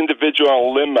this individual in a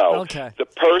limo. Okay. The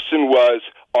person was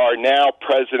our now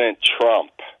President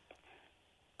Trump.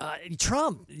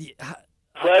 Trump?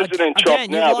 President Trump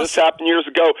now. This happened years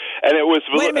ago, and it was...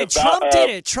 Wait a minute, Trump did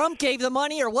it? Trump gave the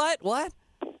money or what? What?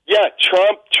 Yeah,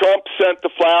 Trump sent the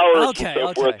flowers and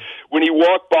so forth. When he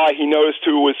walked by, he noticed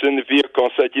who was in the vehicle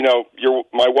and said,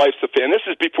 my wife's a fan. This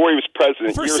is before he was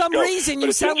president. For some reason,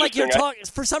 you sound like you're talking.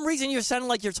 For some reason, you're sounding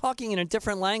like you're talking in a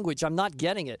different language. I'm not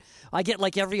getting it. I get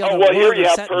like every other word. Oh, well, here you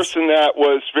have a person that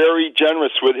was very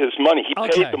generous with his money. He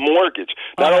paid the mortgage.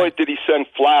 Not only did he send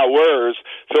flowers,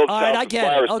 filled flowers. I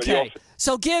get it. Okay.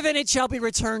 So give and it shall be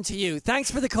returned to you.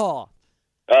 Thanks for the call.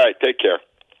 All right, take care.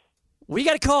 We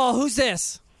got a call. Who's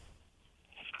this?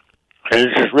 Hey,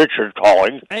 this is Richard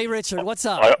calling. Hey, Richard, what's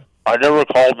up? I never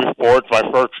called before. It's my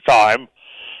first time.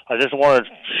 I just wanted to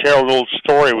share a little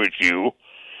story with you.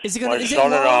 Is it my is son it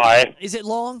long? and I. Is it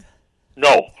long?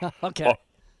 No. Okay.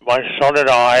 My son and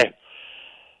I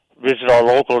visit our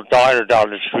local diner down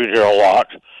the street here a lot,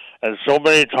 and so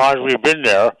many times we've been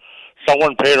there,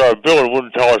 someone paid our bill and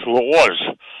wouldn't tell us who it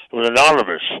was. It was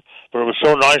anonymous, but it was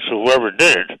so nice of whoever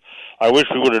did it. I wish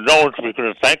we would have known so we could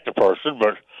have thanked the person,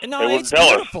 but No, they wouldn't it's tell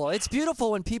beautiful. It's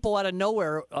beautiful when people out of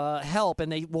nowhere help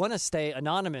and they want to stay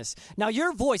anonymous. Now,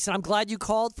 your voice, and I'm glad you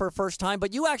called for a first time,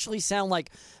 but you actually sound like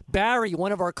Barry,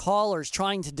 one of our callers,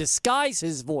 trying to disguise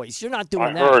his voice. You're not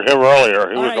doing that. I heard him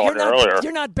earlier. He All was right, on earlier.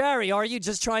 You're not Barry, are you?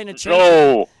 Just trying to change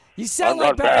No. it? You sound I'm like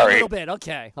not Barry a Barry. little bit.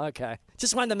 Okay.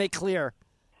 Just wanted to make clear.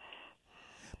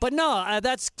 But no,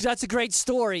 that's a great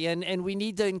story, and we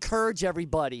need to encourage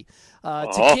everybody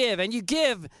to give. And you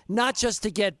give not just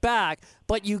to get back,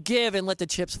 but you give and let the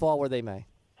chips fall where they may.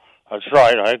 That's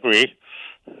right. I agree.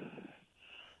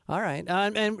 All right.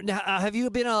 And have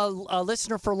you been a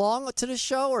listener for long to this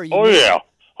show? Or you Yeah.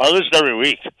 I listen every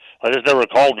week. I just never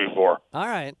called before. All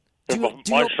right.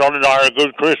 My son and I are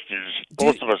good Christians.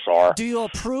 Both of us are. Do you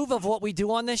approve of what we do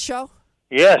on this show?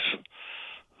 Yes.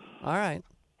 All right.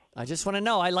 I just want to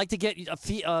know. I like to get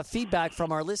feedback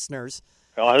from our listeners.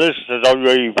 I listen to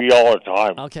WAEB all the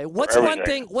time. Okay.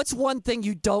 What's one thing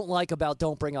you don't like about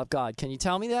Don't Bring Up God? Can you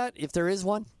tell me that, if there is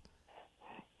one?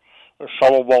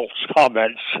 Some of Walt's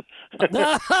comments.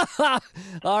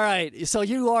 All right. So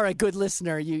you are a good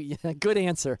listener. Good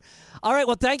answer. All right.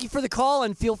 Well, thank you for the call,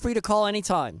 and feel free to call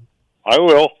anytime. I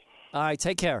will. All right.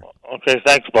 Take care. Okay.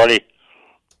 Thanks, buddy.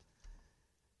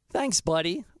 Thanks,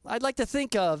 buddy. I'd like to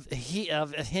think of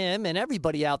him and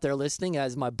everybody out there listening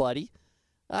as my buddy.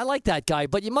 I like that guy,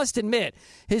 but you must admit,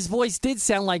 his voice did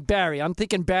sound like Barry. I'm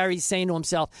thinking Barry's saying to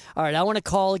himself, all right, I want to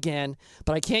call again,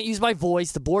 but I can't use my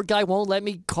voice. The board guy won't let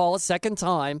me call a second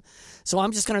time, so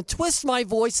I'm just going to twist my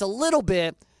voice a little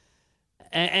bit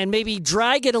and maybe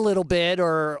drag it a little bit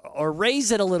or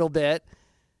raise it a little bit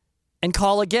and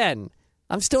call again.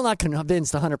 I'm still not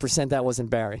convinced 100% that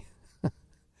wasn't Barry.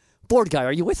 Board guy,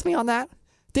 are you with me on that?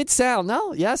 Did sound,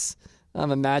 no? Yes? I'm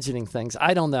imagining things.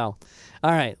 I don't know.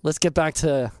 All right, let's get back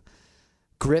to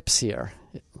grips here.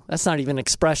 That's not even an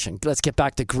expression. Let's get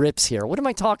back to grips here. What am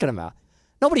I talking about?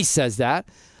 Nobody says that.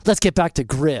 Let's get back to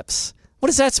grips. What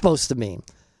is that supposed to mean?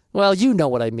 Well, you know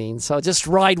what I mean, so just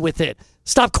ride with it.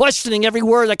 Stop questioning every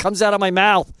word that comes out of my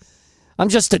mouth. I'm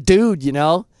just a dude, you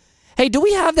know? Hey, do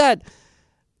we have that?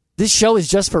 This show is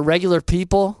just for regular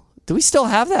people? Do we still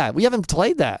have that? We haven't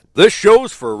played that. This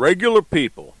show's for regular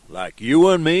people, like you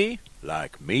and me,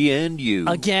 like me and you.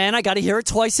 Again, I got to hear it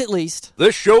twice at least.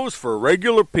 This show's for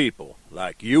regular people,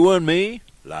 like you and me,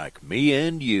 like me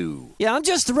and you. Yeah, I'm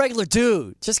just a regular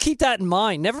dude. Just keep that in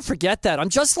mind. Never forget that. I'm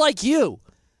just like you.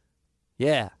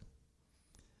 Yeah.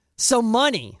 So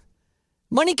money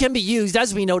can be used,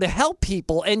 as we know, to help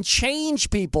people and change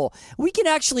people. We can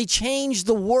actually change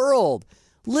the world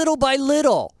little by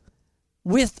little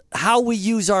with how we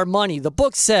use our money. The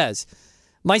book says,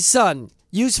 my son,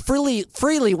 use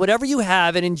freely whatever you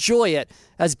have and enjoy it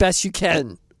as best you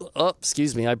can. Oh,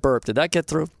 excuse me, I burped. Did that get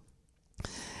through?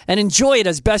 And enjoy it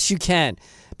as best you can.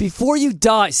 Before you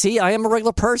die, see, I am a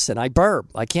regular person. I burp.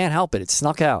 I can't help it. It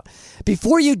snuck out.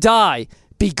 Before you die,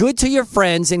 be good to your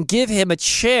friends and give him a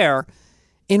share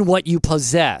in what you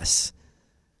possess.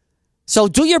 So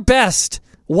do your best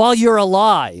while you're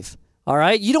alive. All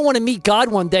right? You don't want to meet God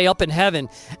one day up in heaven,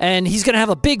 and he's going to have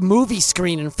a big movie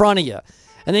screen in front of you.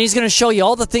 And then he's going to show you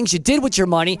all the things you did with your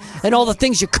money and all the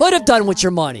things you could have done with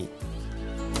your money.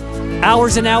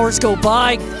 Hours and hours go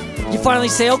by. You finally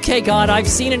say, okay, God, I've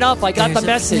seen enough. I got the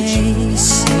message. In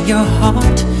your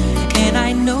heart, and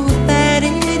I know that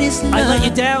it is love. I let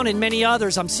you down and many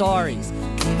others. I'm sorry. You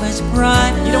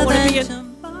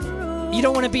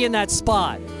don't want to be in that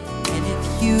spot. And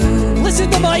if you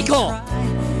listen to Michael.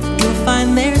 You'll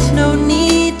find there's no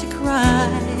need to cry.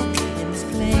 In this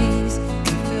place,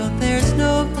 you feel there's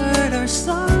no hurt or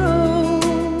sorrow.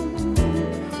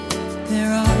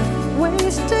 There are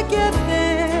ways to get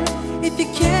there. If you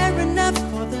care enough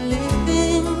for the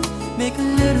living, make a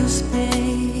little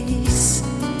space.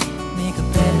 Make a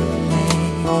better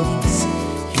place.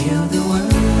 Heal the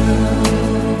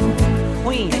world.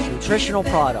 Queen's Nutritional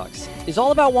Products is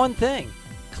all about one thing: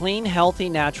 clean, healthy,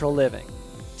 natural living.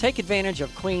 Take advantage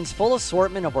of Queen's full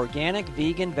assortment of organic,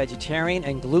 vegan, vegetarian,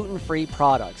 and gluten-free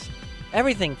products.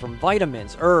 Everything from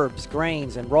vitamins, herbs,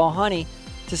 grains, and raw honey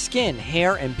to skin,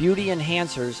 hair, and beauty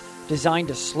enhancers designed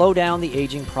to slow down the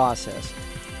aging process.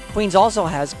 Queen's also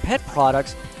has pet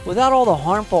products without all the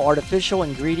harmful artificial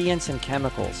ingredients and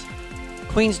chemicals.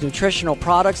 Queens Nutritional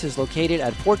Products is located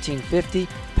at 1450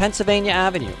 Pennsylvania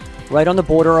Avenue, right on the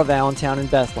border of Allentown and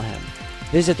Bethlehem.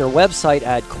 Visit their website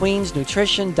at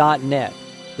queensnutrition.net.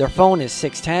 Their phone is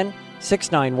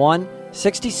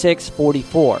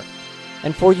 610-691-6644.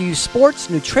 And for you sports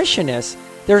nutritionists,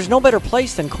 there's no better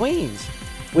place than Queens.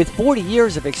 With 40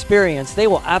 years of experience, they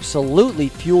will absolutely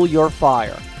fuel your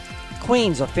fire.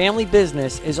 Queens, a family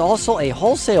business, is also a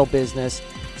wholesale business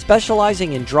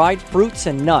specializing in dried fruits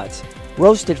and nuts,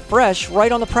 roasted fresh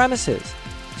right on the premises.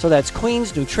 So that's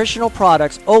Queens Nutritional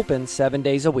Products, open 7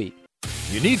 days a week.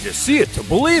 You need to see it to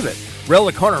believe it.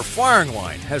 Relic Hunter Firing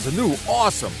Line has a new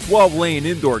awesome 12-lane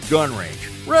indoor gun range,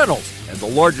 rentals, and the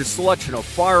largest selection of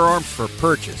firearms for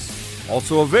purchase.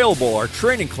 Also available are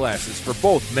training classes for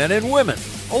both men and women,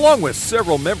 along with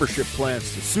several membership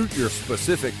plans to suit your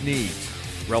specific needs.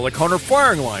 Relic Hunter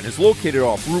Firing Line is located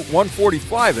off Route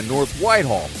 145 in North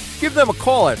Whitehall. Give them a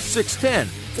call at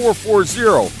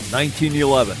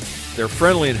 610-440-1911. Their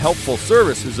friendly and helpful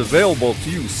service is available to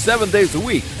you 7 days a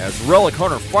week, as Relic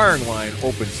Hunter Firing Line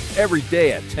opens every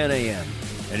day at 10 a.m.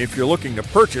 And if you're looking to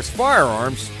purchase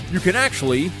firearms, you can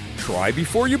actually try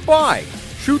before you buy.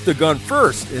 Shoot the gun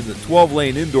first in the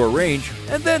 12-lane indoor range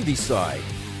and then decide.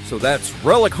 So that's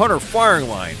Relic Hunter Firing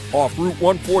Line off Route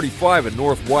 145 in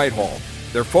North Whitehall.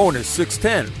 Their phone is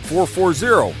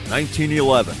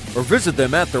 610-440-1911, or visit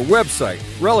them at their website,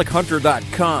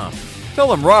 relichunter.com. Tell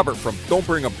them Robert from Don't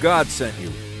Bring Up God sent you.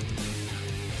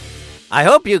 I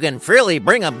hope you can freely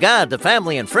bring up God to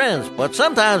family and friends, but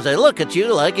sometimes they look at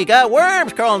you like you got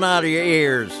worms crawling out of your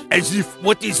ears. As if,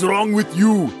 what is wrong with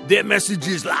you? Their message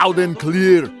is loud and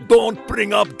clear. Don't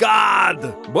bring up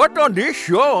God. But on this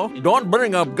show, Don't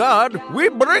Bring Up God, we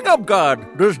bring up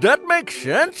God. Does that make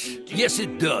sense? Yes,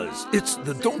 it does. It's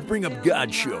the Don't Bring Up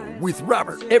God show with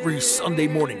Robert every Sunday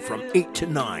morning from 8 to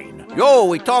 9. Yo,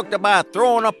 we talked about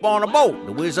throwing up on a boat,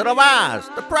 the Wizard of Oz,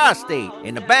 the prostate,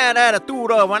 and the bad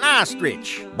attitude of an ostrich.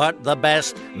 But the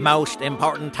best, most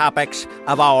important topics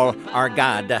of all are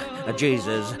God,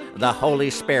 Jesus, the Holy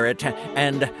Spirit,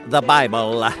 and the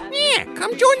Bible. Yeah,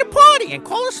 come join the party and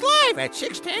call us live at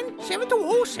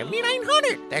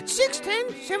 610-720-7900. That's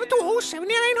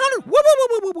 610-720-7900. Woo, woo,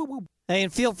 woo, woo, woo, woo. Hey,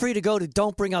 and feel free to go to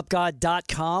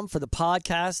don'tbringupgod.com for the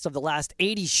podcast of the last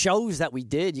 80 shows that we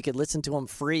did. You can listen to them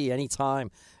free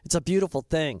anytime. It's a beautiful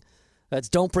thing. That's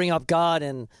Don't Bring Up God,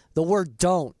 and the word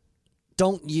don't.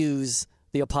 Don't use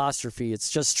the apostrophe. It's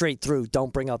just straight through,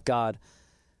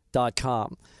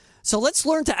 don'tbringupgod.com. So let's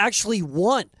learn to actually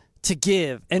want to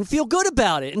give and feel good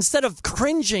about it instead of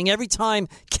cringing every time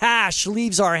cash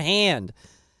leaves our hand.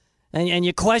 And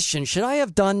you question, should I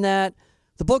have done that?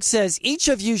 The book says each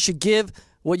of you should give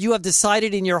what you have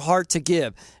decided in your heart to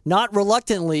give, not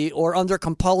reluctantly or under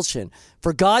compulsion,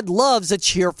 for God loves a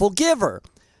cheerful giver.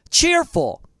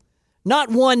 Cheerful. Not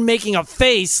one making a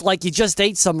face like you just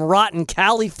ate some rotten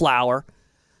cauliflower,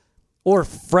 or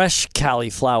fresh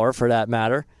cauliflower for that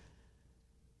matter.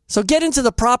 So get into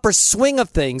the proper swing of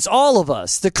things, all of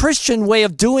us. The Christian way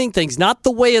of doing things, not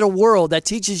the way of the world that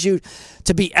teaches you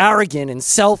to be arrogant and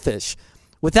selfish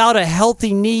without a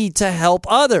healthy need to help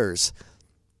others.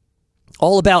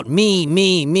 All about me,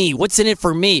 me, me. What's in it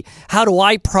for me? How do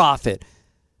I profit?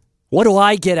 What do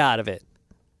I get out of it?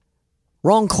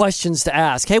 Wrong questions to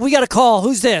ask. Hey, we got a call.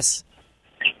 Who's this?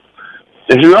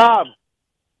 This is Rob.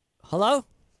 Hello?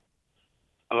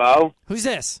 Hello? Who's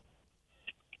this?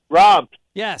 Rob.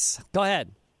 Yes, go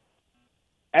ahead.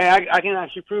 Hey, I can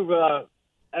actually prove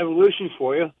evolution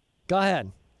for you. Go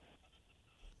ahead.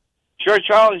 Sir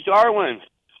Charles Darwin,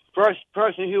 first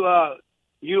person who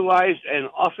utilized an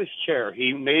office chair.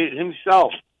 He made it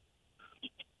himself.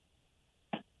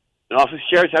 And office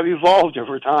chairs have evolved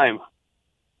over time.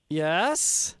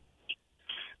 Yes.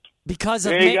 Because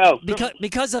of there you go.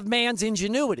 because of man's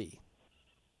ingenuity.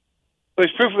 But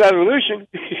it's proof of evolution.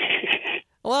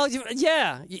 Well,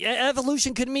 yeah.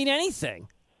 Evolution could mean anything.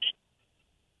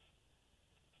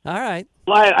 All right.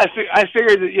 Well, I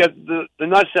figured that the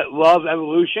nuts that love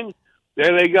evolution,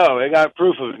 there they go. They got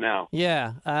proof of it now.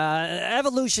 Yeah.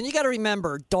 Evolution, you got to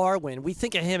remember Darwin. We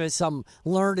think of him as some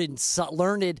learned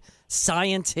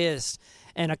scientist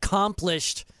and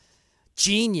accomplished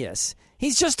genius.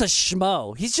 He's just a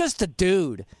schmo. He's just a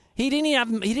dude. He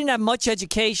didn't have much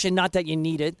education, not that you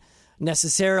need it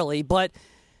necessarily, but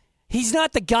he's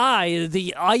not the guy,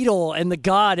 the idol and the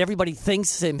god everybody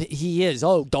thinks he is.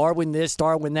 Oh, Darwin this,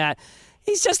 Darwin that.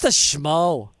 He's just a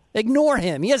schmo. Ignore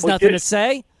him. He has nothing to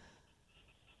say.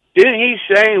 Didn't he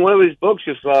say in one of his books,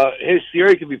 if his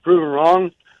theory could be proven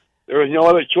wrong, there was no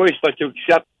other choice but to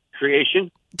accept creation?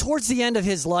 towards the end of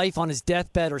his life on his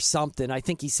deathbed or something, I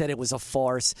think he said it was a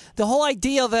farce. The whole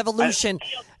idea of evolution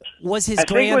was his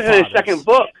grandfather's. I think it was in his second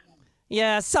book.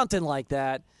 Yeah, something like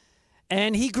that.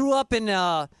 And he grew up in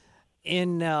a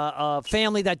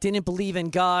family that didn't believe in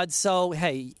God. So,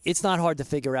 hey, it's not hard to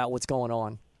figure out what's going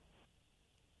on.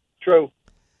 True.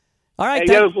 All right.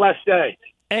 Hey, you have a blessed day.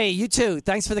 Hey, you too.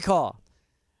 Thanks for the call.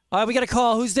 All right, we got a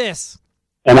call. Who's this?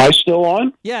 Am I still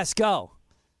on? Yes, go.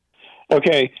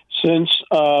 Okay. Since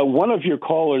one of your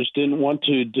callers didn't want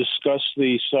to discuss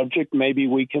the subject, maybe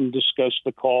we can discuss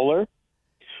the caller.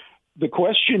 The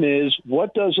question is,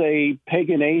 what does a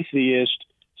pagan atheist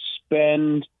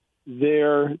spend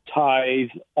their tithe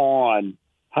on?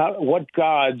 What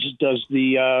gods does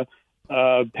the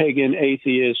pagan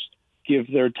atheist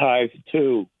give their tithe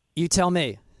to? You tell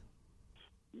me.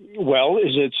 Well,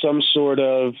 is it some sort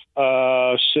of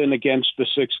sin against the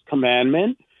sixth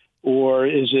commandment? Or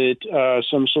is it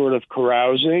some sort of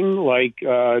carousing, like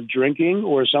drinking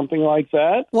or something like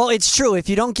that? Well, it's true. If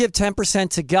you don't give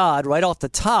 10% to God right off the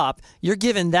top, you're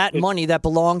giving that money that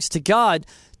belongs to God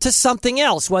to something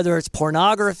else, whether it's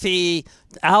pornography,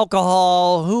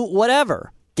 alcohol,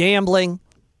 whatever, gambling.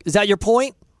 Is that your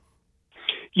point?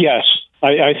 Yes,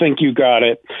 I think you got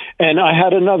it. And I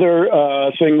had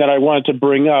another thing that I wanted to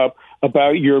bring up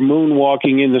about your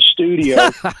moonwalking in the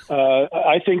studio.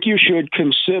 I think you should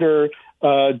consider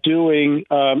doing,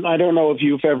 I don't know if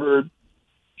you've ever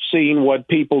seen what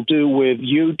people do with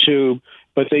YouTube,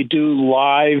 but they do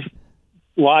live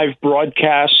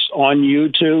broadcasts on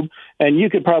YouTube, and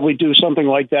you could probably do something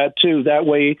like that too. That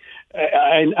way,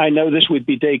 I know this would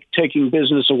be taking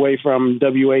business away from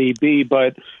WAEB,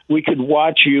 but we could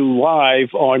watch you live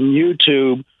on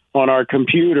YouTube on our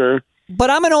computer. But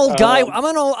I'm an old guy. I'm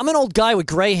an old guy with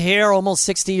gray hair, almost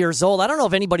 60 years old. I don't know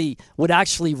if anybody would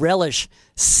actually relish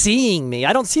seeing me.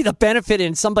 I don't see the benefit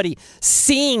in somebody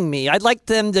seeing me. I'd like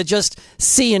them to just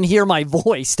see and hear my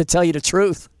voice, to tell you the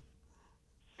truth.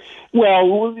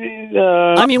 Well,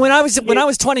 I mean, when I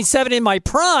was 27 in my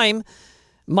prime,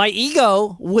 my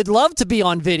ego would love to be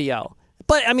on video.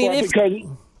 But I mean,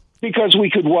 because we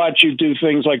could watch you do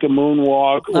things like a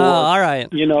moonwalk. Or, all right.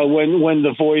 You know, when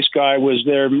the voice guy was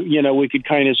there, you know, we could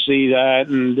kind of see that,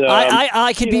 and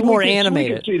I could be more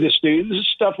animated. We could see the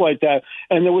stuff like that.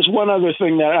 And there was one other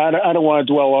thing that I don't want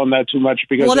to dwell on that too much,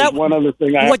 because there's one other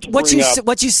thing I have to bring up.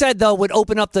 What you said though would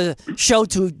open up the show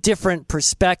to different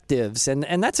perspectives,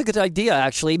 and that's a good idea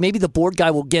actually. Maybe the board guy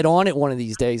will get on it one of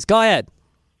these days. Go ahead.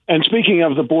 And speaking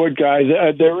of the board guy,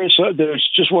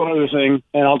 there's just one other thing,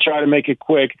 and I'll try to make it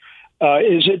quick.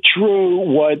 Is it true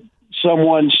what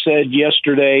someone said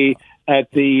yesterday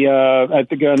at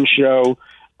the gun show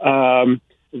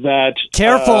that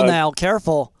careful now,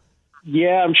 careful.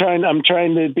 Yeah, I'm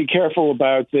trying to be careful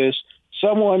about this.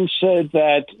 Someone said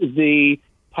that the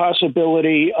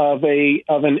possibility of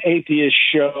an atheist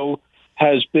show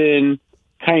has been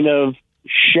kind of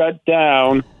shut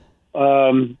down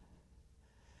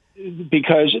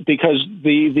because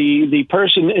the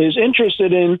person is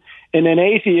interested in an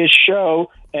atheist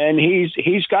show, and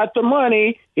he's got the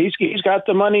money. He's got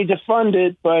the money to fund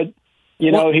it, but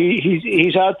you know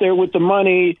he's out there with the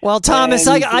money. Well, Thomas,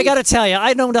 I got to tell you,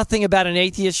 I know nothing about an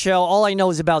atheist show. All I know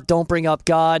is about Don't Bring Up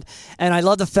God, and I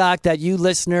love the fact that you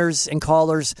listeners and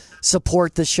callers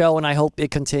support the show, and I hope it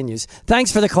continues.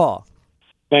 Thanks for the call.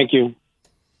 Thank you.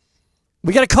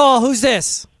 We got a call. Who's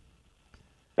this?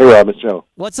 Hey, Rob, it's Joe.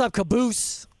 What's up,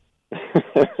 Caboose?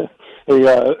 Hey,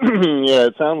 yeah,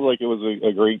 it sounds like it was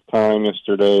a great time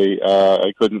yesterday.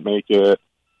 I couldn't make it.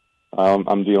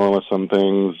 I'm dealing with some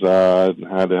things. I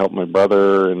had to help my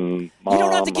brother and mom. You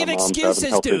don't have to give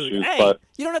excuses, dude. Issues, hey,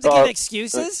 you don't have to give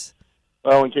excuses.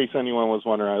 Well, in case anyone was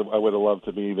wondering, I would have loved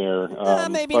to be there.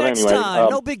 Maybe next time.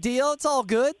 No big deal. It's all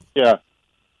good. Yeah.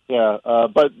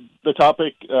 But the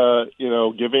topic,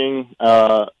 giving,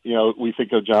 we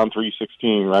think of John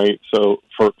 3:16, right? So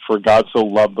for God so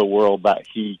loved the world that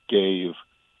he gave.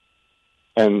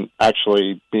 And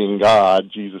actually being God,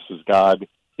 Jesus is God,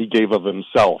 he gave of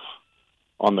himself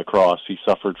on the cross. He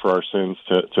suffered for our sins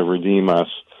to redeem us.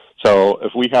 So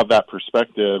if we have that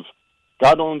perspective,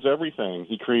 God owns everything.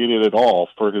 He created it all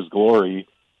for his glory,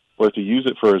 or to use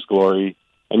it for his glory.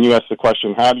 And you ask the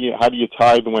question, how do you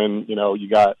tithe when, you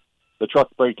got the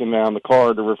truck breaking down, the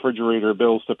car, the refrigerator,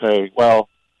 bills to pay? Well,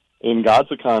 in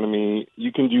God's economy,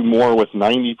 you can do more with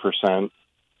 90%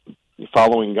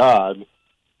 following God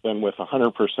than with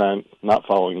 100% not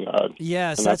following God.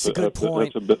 Yes, that's a good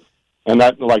point. And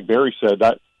that, like Barry said,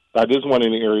 that is one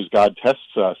of the areas God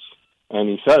tests us. And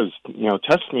he says,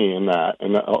 test me in that.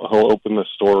 And he'll open the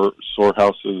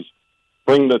storehouses,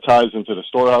 bring the tithes into the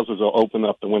storehouses. He'll open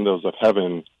up the windows of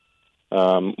heaven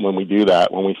when we do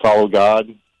that. When we follow God,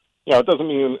 it doesn't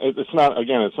mean it's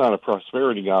not a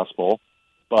prosperity gospel,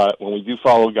 but when we do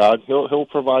follow God, He'll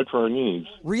provide for our needs.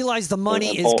 Realize the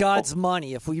money is God's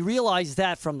money. If we realize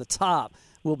that from the top,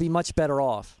 we'll be much better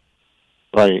off.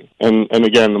 Right, and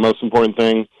again, the most important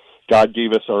thing, God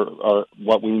gave us our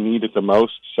what we needed the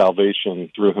most,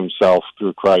 salvation through Himself,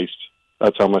 through Christ.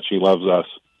 That's how much He loves us.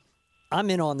 I'm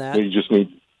in on that. We just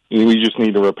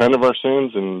need to repent of our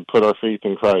sins and put our faith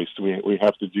in Christ. We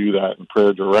have to do that in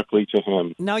prayer directly to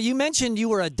Him. Now, you mentioned you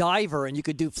were a diver and you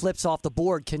could do flips off the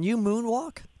board. Can you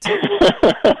moonwalk?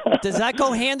 Does that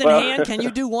go hand in hand? Can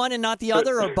you do one and not the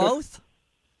other, or both?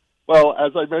 Well,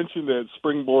 as I mentioned, it's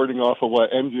springboarding off of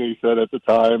what MJ said at the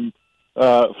time.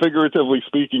 Figuratively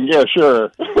speaking, yeah,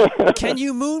 sure. Can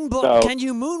you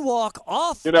moonwalk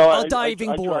off a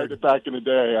diving board? I tried it back in the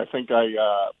day. I think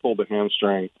I pulled a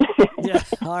hamstring. Yeah,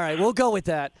 all right, we'll go with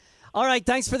that. All right,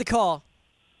 thanks for the call.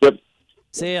 Yep.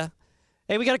 See ya.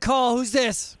 Hey, we got a call. Who's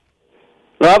this?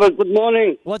 Robert, good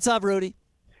morning. What's up, Rudy?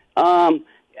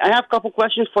 I have a couple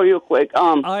questions for you quick.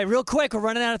 All right, real quick. We're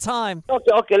running out of time.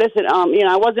 Okay, listen,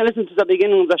 I wasn't listening to the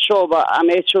beginning of the show, but I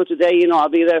made sure today, I'll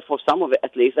be there for some of it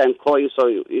at least and call you so,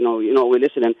 we're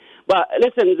listening. But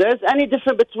listen, there's any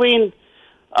difference between,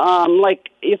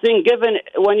 you think giving,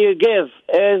 when you give,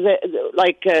 is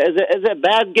it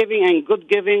bad giving and good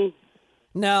giving?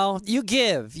 No, you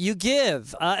give,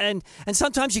 and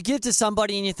sometimes you give to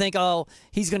somebody and you think, oh,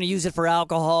 he's going to use it for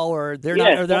alcohol, or they're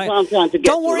not. Or they're that's what I'm trying to get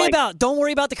don't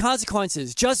worry about the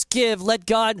consequences. Just give. Let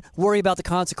God worry about the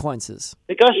consequences.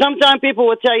 Because sometimes people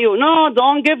will tell you, no,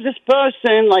 don't give this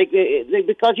person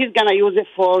because he's going to use it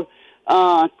for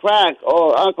crack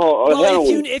or alcohol or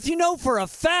heroin. If you know for a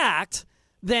fact,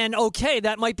 then okay,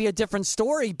 that might be a different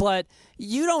story, but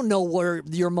you don't know where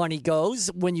your money goes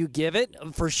when you give it,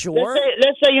 for sure.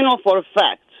 Let's say you know for a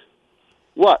fact.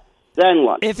 What? Then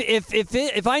what?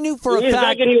 If I knew for a he's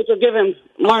fact, begging you to give him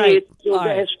money to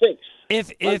get his fix.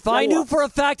 If I knew for a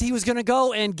fact he was going to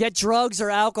go and get drugs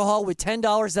or alcohol with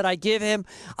 $10 that I give him,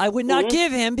 I would not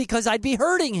give him because I'd be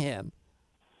hurting him.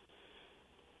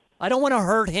 I don't want to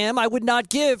hurt him. I would not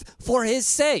give for his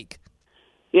sake.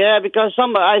 Yeah, because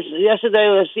yesterday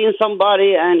I was seeing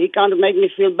somebody and he kind of made me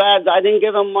feel bad. I didn't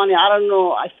give him money. I don't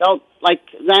know. I felt like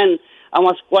then I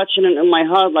was questioning in my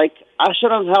heart, like I should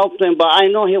have helped him, but I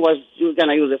know he was going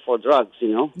to use it for drugs,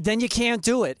 Then you can't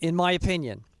do it, in my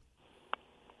opinion.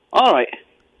 All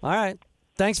right.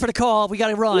 Thanks for the call. We got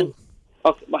to run.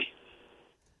 Okay, bye.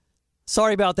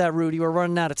 Sorry about that, Rudy. We're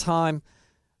running out of time.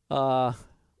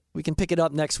 We can pick it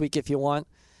up next week if you want.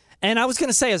 And I was going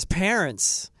to say, as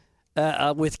parents,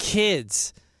 with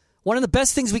kids, one of the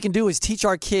best things we can do is teach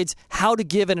our kids how to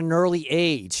give at an early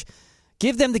age.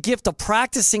 Give them the gift of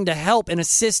practicing to help and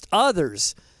assist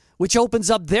others, which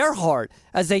opens up their heart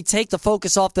as they take the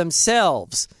focus off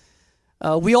themselves.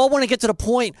 We all want to get to the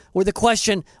point where the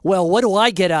question, well, what do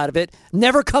I get out of it,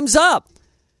 never comes up.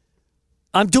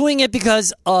 I'm doing it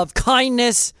because of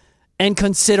kindness and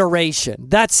consideration.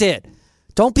 That's it.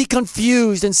 Don't be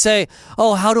confused and say,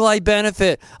 oh, how do I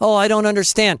benefit? Oh, I don't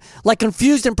understand. Like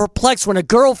confused and perplexed when a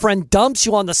girlfriend dumps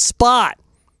you on the spot.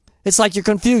 It's like you're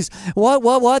confused.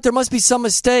 What? There must be some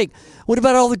mistake. What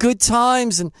about all the good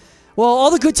times? And well,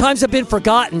 all the good times have been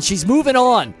forgotten. She's moving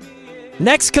on.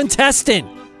 Next contestant,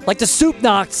 like the soup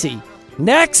Nazi.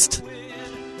 Next.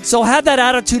 So have that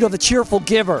attitude of a cheerful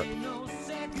giver.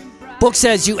 Book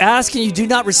says you ask and you do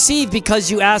not receive because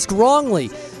you ask wrongly,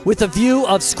 with a view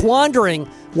of squandering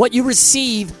what you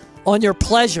receive on your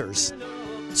pleasures.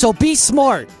 So be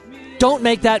smart. Don't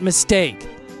make that mistake.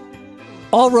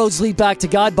 All roads lead back to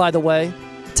God, by the way.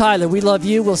 Tyler, we love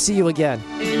you. We'll see you again.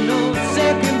 Ain't no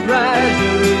second prize,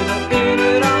 you're in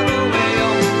it all the way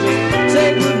home. Just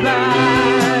say goodbye,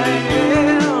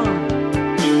 yeah.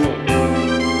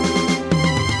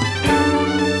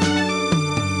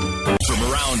 From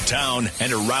around town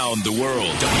and around the world,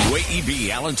 WAEB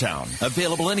Allentown.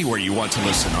 Available anywhere you want to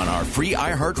listen on our free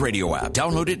iHeartRadio app.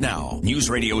 Download it now. News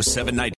Radio 790.